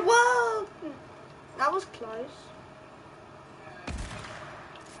player in the world. That was close.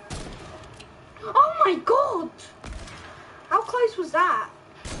 Oh my god! How close was that?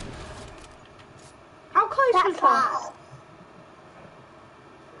 How close was that?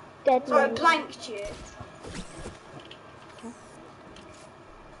 Dead So I man. blanked you.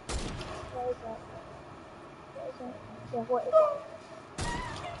 Where is it? Where is it? Yeah, what is it?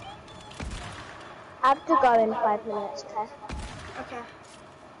 I have to go in 5 minutes, okay? Okay.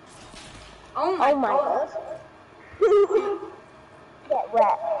 Oh my god. Get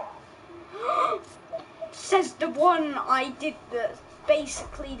wet. Says the one I did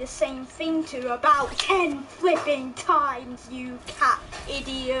basically the same thing to about 10 flipping times, you cat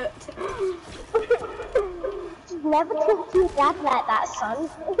idiot. Just never talk to your dad like that, son.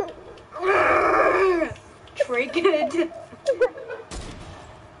 Triggered.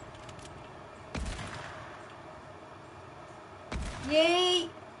 Yay!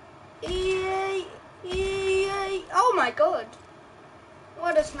 Yay! Yay! Oh my god!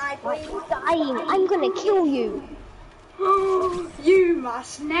 What a sniper! Why are you dying? I'm gonna kill you. You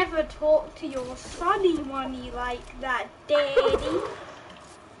must never talk to your sonny money like that, Daddy.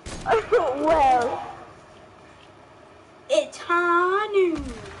 Well, It's Hanu.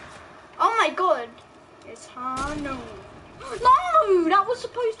 Oh my god! It's Hanu. No, that was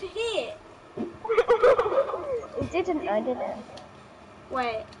supposed to hit. it didn't, I didn't.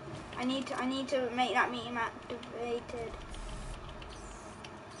 Wait, I need to make that meme activated.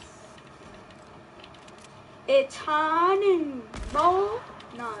 It's Hanu. No,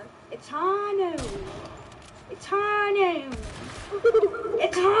 no, it's Hanu. It's Hanu.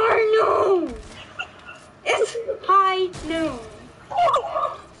 It's Hanu. It's high noon.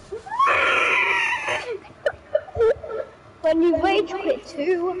 When you rage quit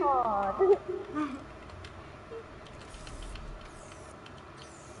too hard.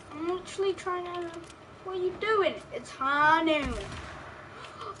 I'm literally trying to. What are you doing? It's Hanu.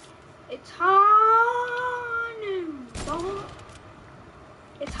 It's Hanu. No.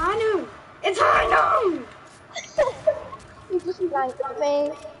 It's Hanu. It's Hanu. You just blanked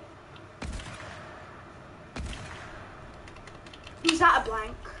me. Is that a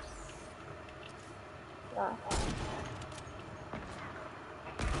blank? No.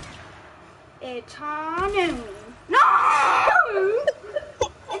 It's Hanu. No!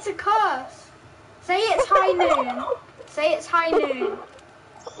 It's a curse. Say it's high noon. Say it's high noon.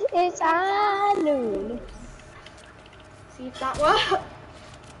 It's high noon. See if that works.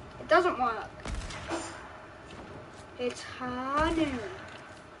 It doesn't work. It's high noon.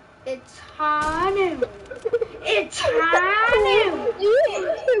 It's high noon. It's high noon. You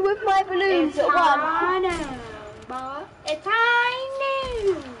hit two with my balloons It's at once. high noon, boy. It's high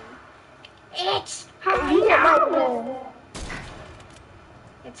noon. It's high You hit my noon. balloon.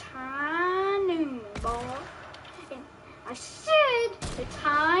 It's high noon, boy. I said it's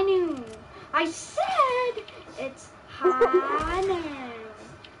high noon. I said it's high noon.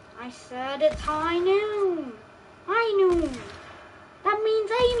 I said it's high noon. High noon. That means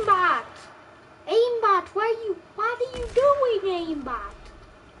aimbat. Aimbat, what are you doing, aimbat?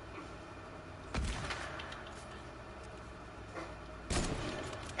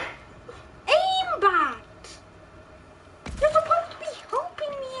 Aimbat! You're supposed to be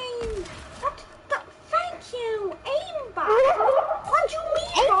helping me aim. Thank you, aimbat. What do you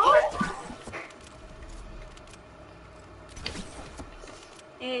mean, boy?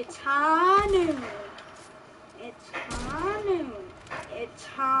 It's Hanu. It's Hanu. It's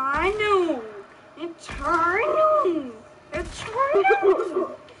Hanu. It's Hanu. It's Hanu.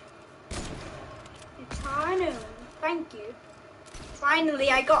 It's Hanu. Thank you. Finally,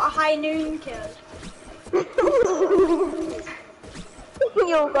 I got a high noon kill.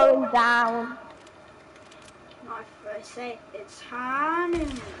 You're going down. I say it's Hanu.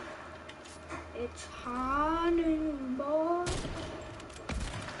 It's Hanu, boy.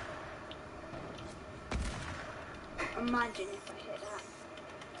 Imagine if I hit that.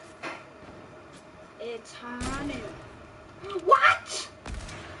 It's Hanu. What?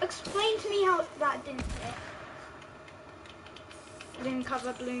 Explain to me how that didn't hit. Balloon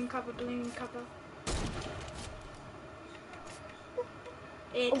cover, balloon cover, balloon cover.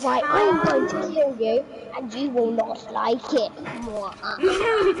 It's Right, I'm going to kill you, and you will not like it. I'm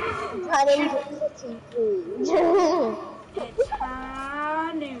turning to cooking food. It's Hanu.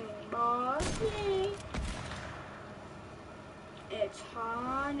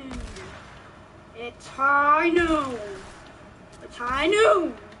 high noon. It's high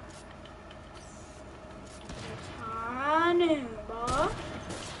noon. It's high noon, boy.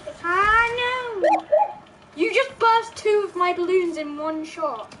 It's high noon. You just burst 2 of my balloons in one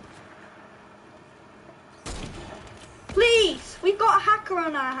shot. Please, we've got a hacker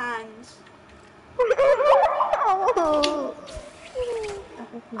on our hands.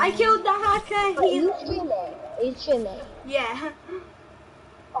 I killed the hacker. Wait, are you streaming? Are you streaming? Yeah.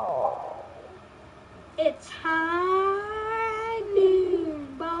 Oh. It's high noon,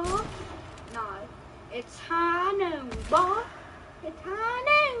 boy. No, it's high noon, boy. It's high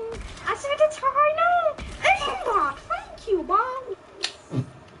noon. I said it's high noon. Aimbot, thank you, boy.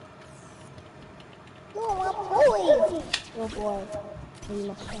 You're a boy. You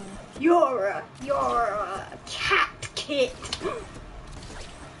must try. You're a cat kid.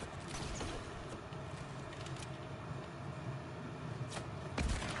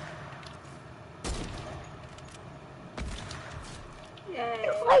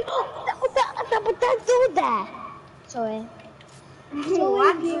 Wait, that door there. Sorry.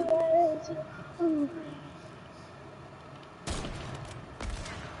 What?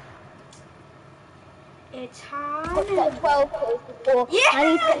 It's hard. Got 12 kills before. Yeah! I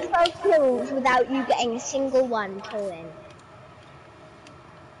need to get 12 kills without you getting a single one killing.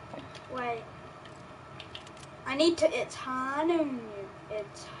 Wait. I need to. It's Hanu.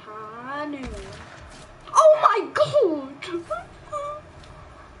 It's Hanu. Oh my god!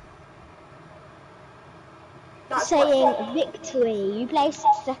 That's saying victory. You placed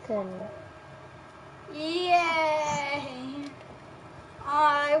second. Yay!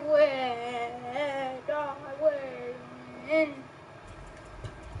 I win. I win.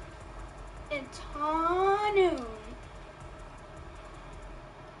 It's Hanu.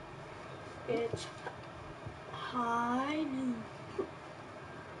 It's Hanu.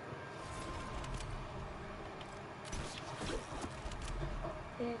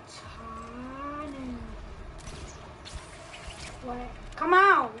 It's Hanu. Wait, come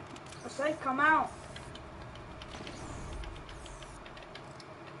out! I said come out.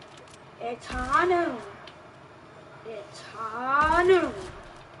 It's Hanu. It's Hanu.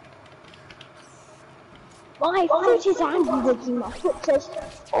 My foot is angry with you. My foot says,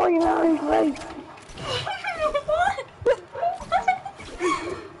 I'm angry. What?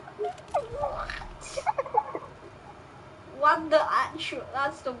 What the actual?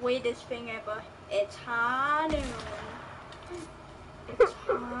 That's the weirdest thing ever. It's Hanu. It's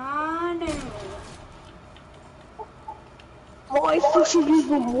Hanu. My foot is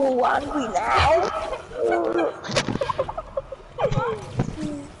even more angry now.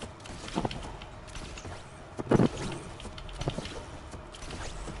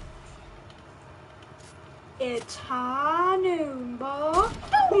 It's Hanu, boy.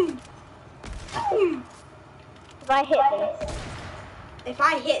 If I hit this. If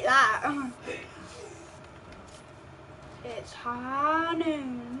I hit that, it's Hanu,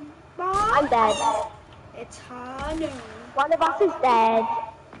 boy. I'm dead. It's Hanu. One of us is dead.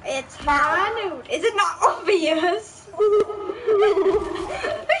 It's Hanu. Is it not obvious? Oh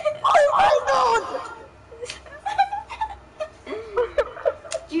my god!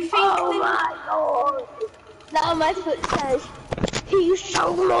 Do you think? Oh my god! Now my foot says, he's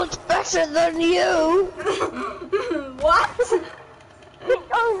so much better than you! What?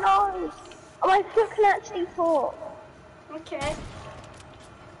 Oh no! Oh, my foot can actually talk. Okay.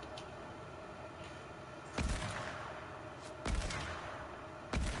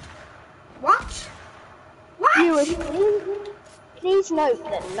 What? What? Viewers, please note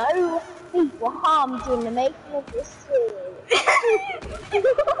that no feet were harmed during the making of this series.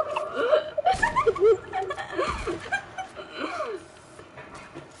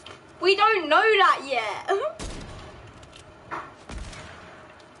 We don't know that yet.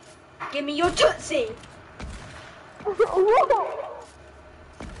 Give me your Tootsie.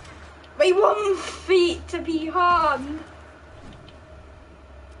 We want feet to be harmed.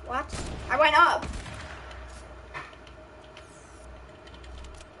 What? I went up.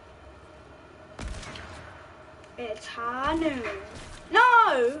 It's Hanu.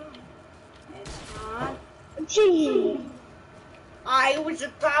 No! It's Hanu. Gee. I was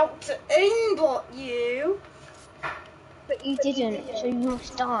about to aimbot you. But you didn't, so you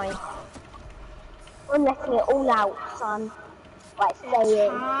must die. I'm letting it all out, son. Like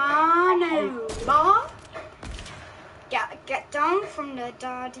saying. Hanu, Mom. Get down from the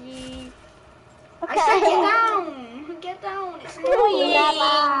daddy. Okay. I said get down. Get down. It's annoying.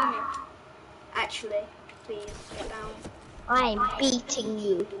 Never. Actually, please get down. I'm beating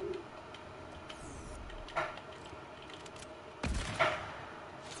you.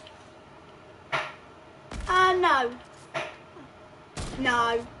 No.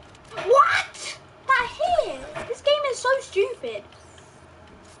 No. What? That hit? This game is so stupid.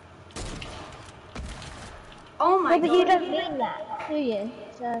 Oh my No, but god. you don't mean that, do you?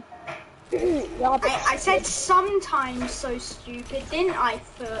 So, you're a bit I said stupid. sometimes so stupid, didn't I,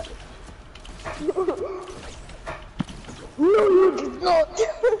 Foot? No, you did not.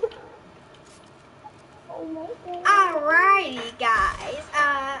 Oh my god. Alrighty, guys.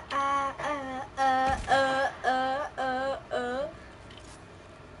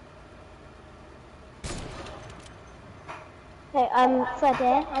 Okay, Freddie,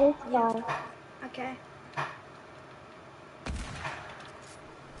 I need to go. Okay.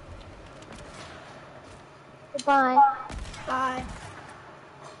 Goodbye. Bye.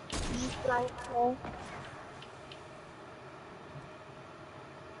 Blank me.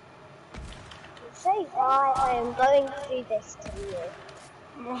 Say why I am going to do this to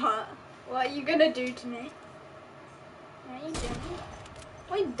you. What? What are you gonna do to me? What are you doing?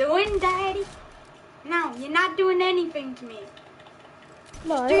 What are you doing, Daddy? No, you're not doing anything to me.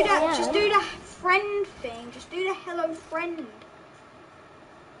 No, Just do that. I am. Just do the friend thing. Just do the hello friend.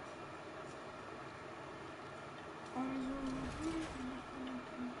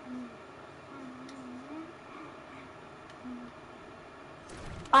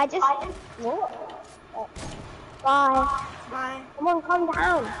 I just. What? Bye. Bye. Come on, calm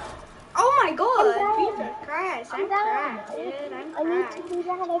down. Oh my God! Calm down. Jesus Christ! Calm I'm down. cracked, dude. I'm I need cracked. to be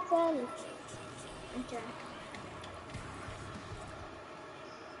the hello friend. Okay.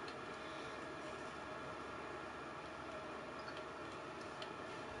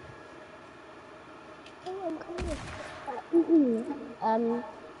 Oh, I'm coming.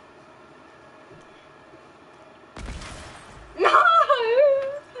 No!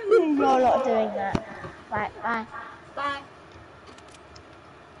 You're not doing that. Right, bye. Bye.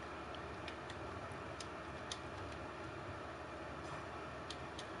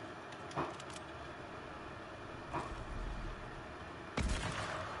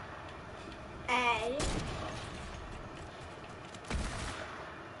 Hey.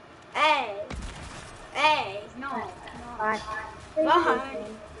 Hey. Hey. No. No. Bye. Bye.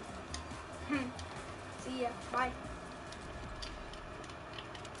 See ya. Bye.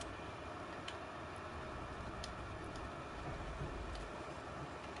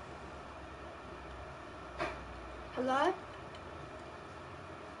 Hello?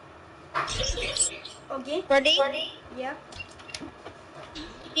 Okay. Ready? Yeah.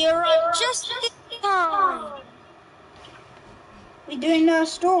 You're on just in time. We're doing a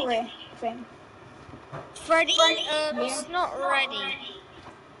story thing. Freddy, Yeah. it's not ready.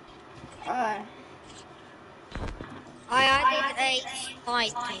 Uh, I added a slide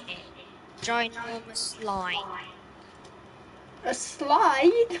to it. Ginormous slide. a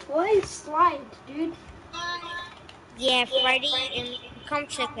slide? What is slide, dude? Yeah, Freddy, come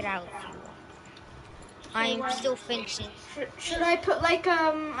check it out if you want. I'm still finishing. Should I put like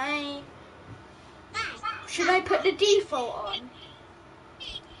should I put the default on?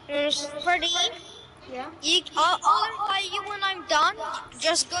 Freddy, Yeah. I'll invite you when I'm done.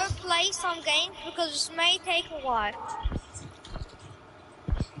 Just go play some games because this may take a while.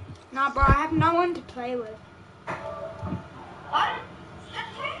 Nah, bro, I have no one to play with.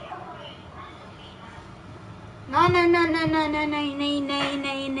 No.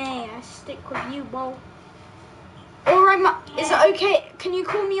 I stick with you, bro. Alright, is it okay? Can you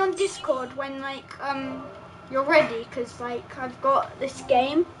call me on Discord when you're ready? Cause like I've got this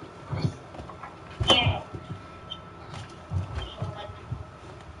game.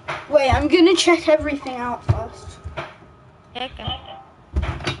 Wait, I'm gonna check everything out first. Okay.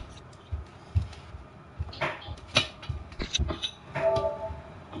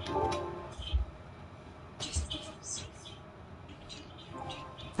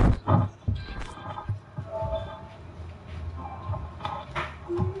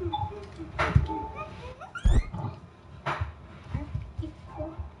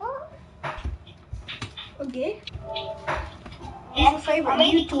 Okay. Who's your favorite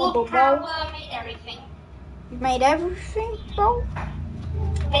YouTuber, bro? You made everything, bro?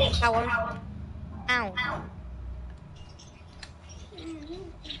 Power. Ow.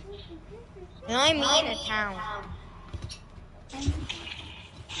 No, I mean a town.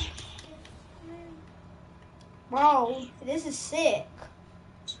 Bro, this is sick.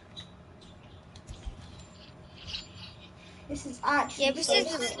 This is actually Yeah, this so is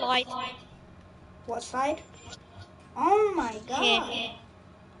the sick. slide. What side? Oh my god. Here.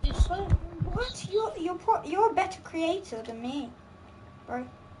 You're so what? You're a better creator than me, bro.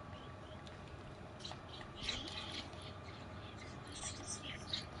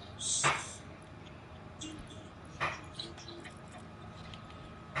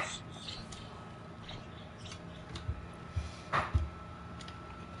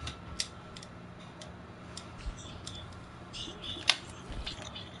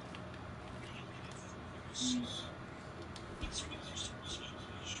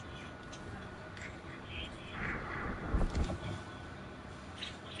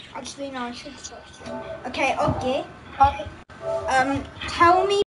 Actually, no, I should search. Okay, okay. Tell me